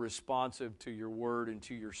so responsive to your word and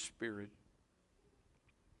to your Spirit.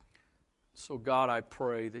 So God, I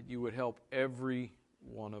pray that you would help every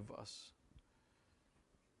one of us,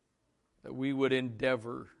 that we would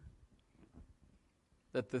endeavor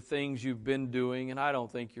that the things you've been doing, and I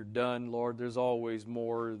don't think you're done, Lord. There's always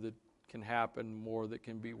more that can happen, more that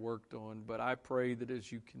can be worked on. But I pray that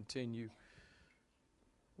as you continue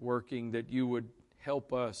working, that you would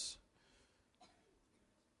help us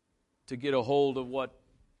to get a hold of what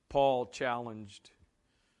Paul challenged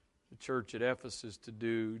the church at Ephesus to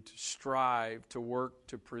do, to strive, to work,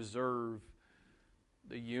 to preserve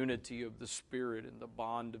the unity of the Spirit and the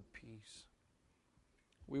bond of peace.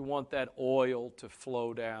 We want that oil to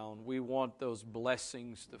flow down. We want those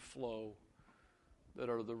blessings to flow that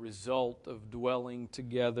are the result of dwelling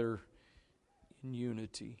together in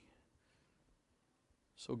unity.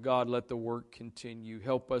 So God, let the work continue.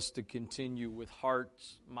 Help us to continue with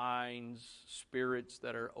hearts, minds, spirits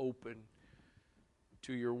that are open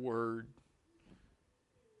to your word.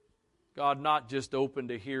 God, not just open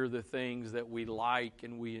to hear the things that we like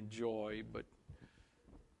and we enjoy, but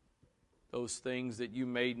those things that you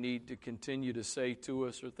may need to continue to say to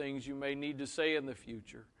us, or things you may need to say in the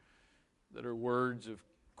future that are words of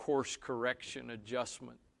course correction,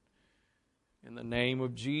 adjustment. In the name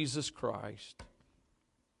of Jesus Christ,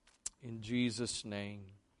 in Jesus' name,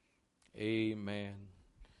 amen.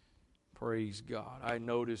 Praise God. I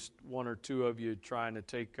noticed one or two of you trying to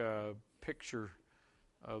take a picture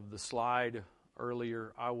of the slide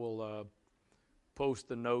earlier. I will post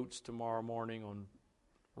the notes tomorrow morning on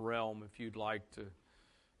Realm if you'd like to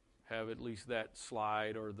have at least that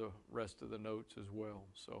slide or the rest of the notes as well.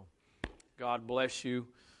 So God bless you.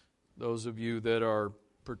 Those of you that are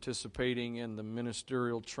participating in the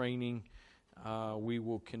ministerial training, we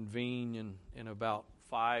will convene in about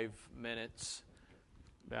 5 minutes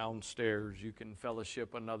downstairs. You can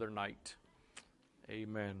fellowship another night.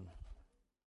 Amen.